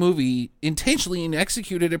disturbing movie intentionally and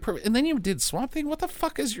executed it, and then you did Swamp Thing. What the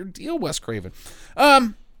fuck is your deal, Wes Craven?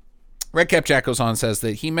 Redcap Jack goes on and says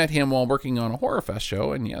that he met him while working on a Horror Fest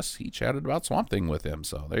show, and yes, he chatted about Swamp Thing with him.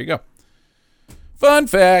 So there you go. Fun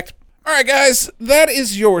fact. All right, guys, that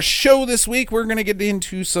is your show this week. We're going to get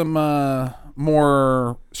into some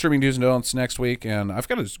more streaming do's and don'ts next week, and I've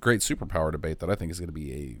got a great superpower debate that I think is going to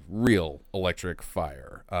be a real electric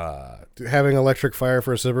fire. Having electric fire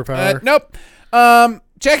for a superpower? Nope.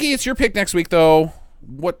 Jackie, it's your pick next week, though.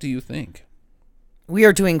 What do you think? We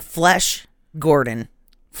are doing Flesh Gordon.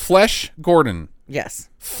 Flesh Gordon. Yes.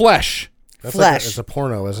 Flesh. That's Flesh. It's a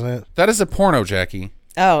porno, isn't it? That is a porno, Jackie.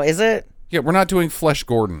 Oh, is it? Yeah, we're not doing Flesh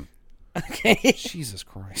Gordon. Okay. Jesus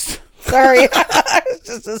Christ. Sorry. It's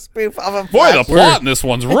just a spoof of a Boy, Flesh. the plot in this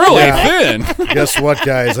one's really thin. Guess what,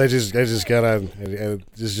 guys? I just got it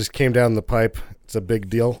just came down the pipe. It's a big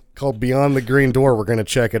deal. Called Beyond the Green Door. We're gonna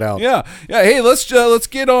check it out. Yeah. Hey, let's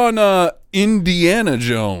get on Indiana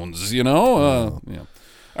Jones. You know. Yeah.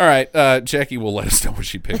 All right. Jackie will let us know what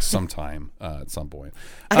she picks sometime at some point.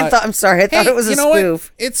 I'm sorry. I thought it was a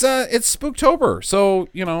spoof. What? It's Spooktober, so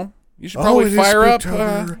you should probably fire up.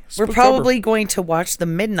 We're Spooktober. probably going to watch The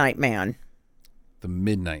Midnight Man. The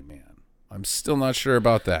Midnight Man. I'm still not sure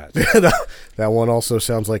about that. That one also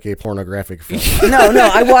sounds like a pornographic film. No,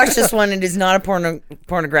 I watched this one. It is not a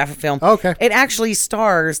pornographic film. Okay. It actually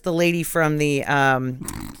stars the lady from the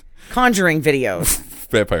Conjuring videos.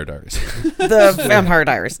 Vampire Diaries. The Vampire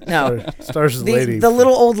Diaries. No. Stars the lady. The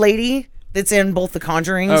little old lady that's in both the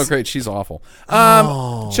Conjurings. Oh, great. She's awful.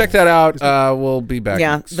 Check that out. We'll be back.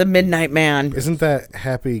 Yeah, The Midnight Man. Isn't that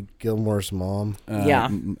Happy Gilmore's mom? Yeah.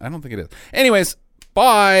 I don't think it is. Anyways,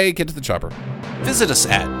 bye. Get to the chopper. Visit us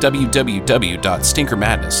at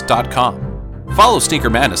www.stinkermadness.com. Follow Stinker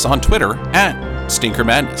Madness on Twitter at Stinker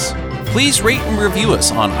Madness. Please rate and review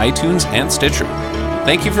us on iTunes and Stitcher.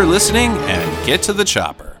 Thank you for listening, and get to the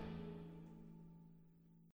chopper.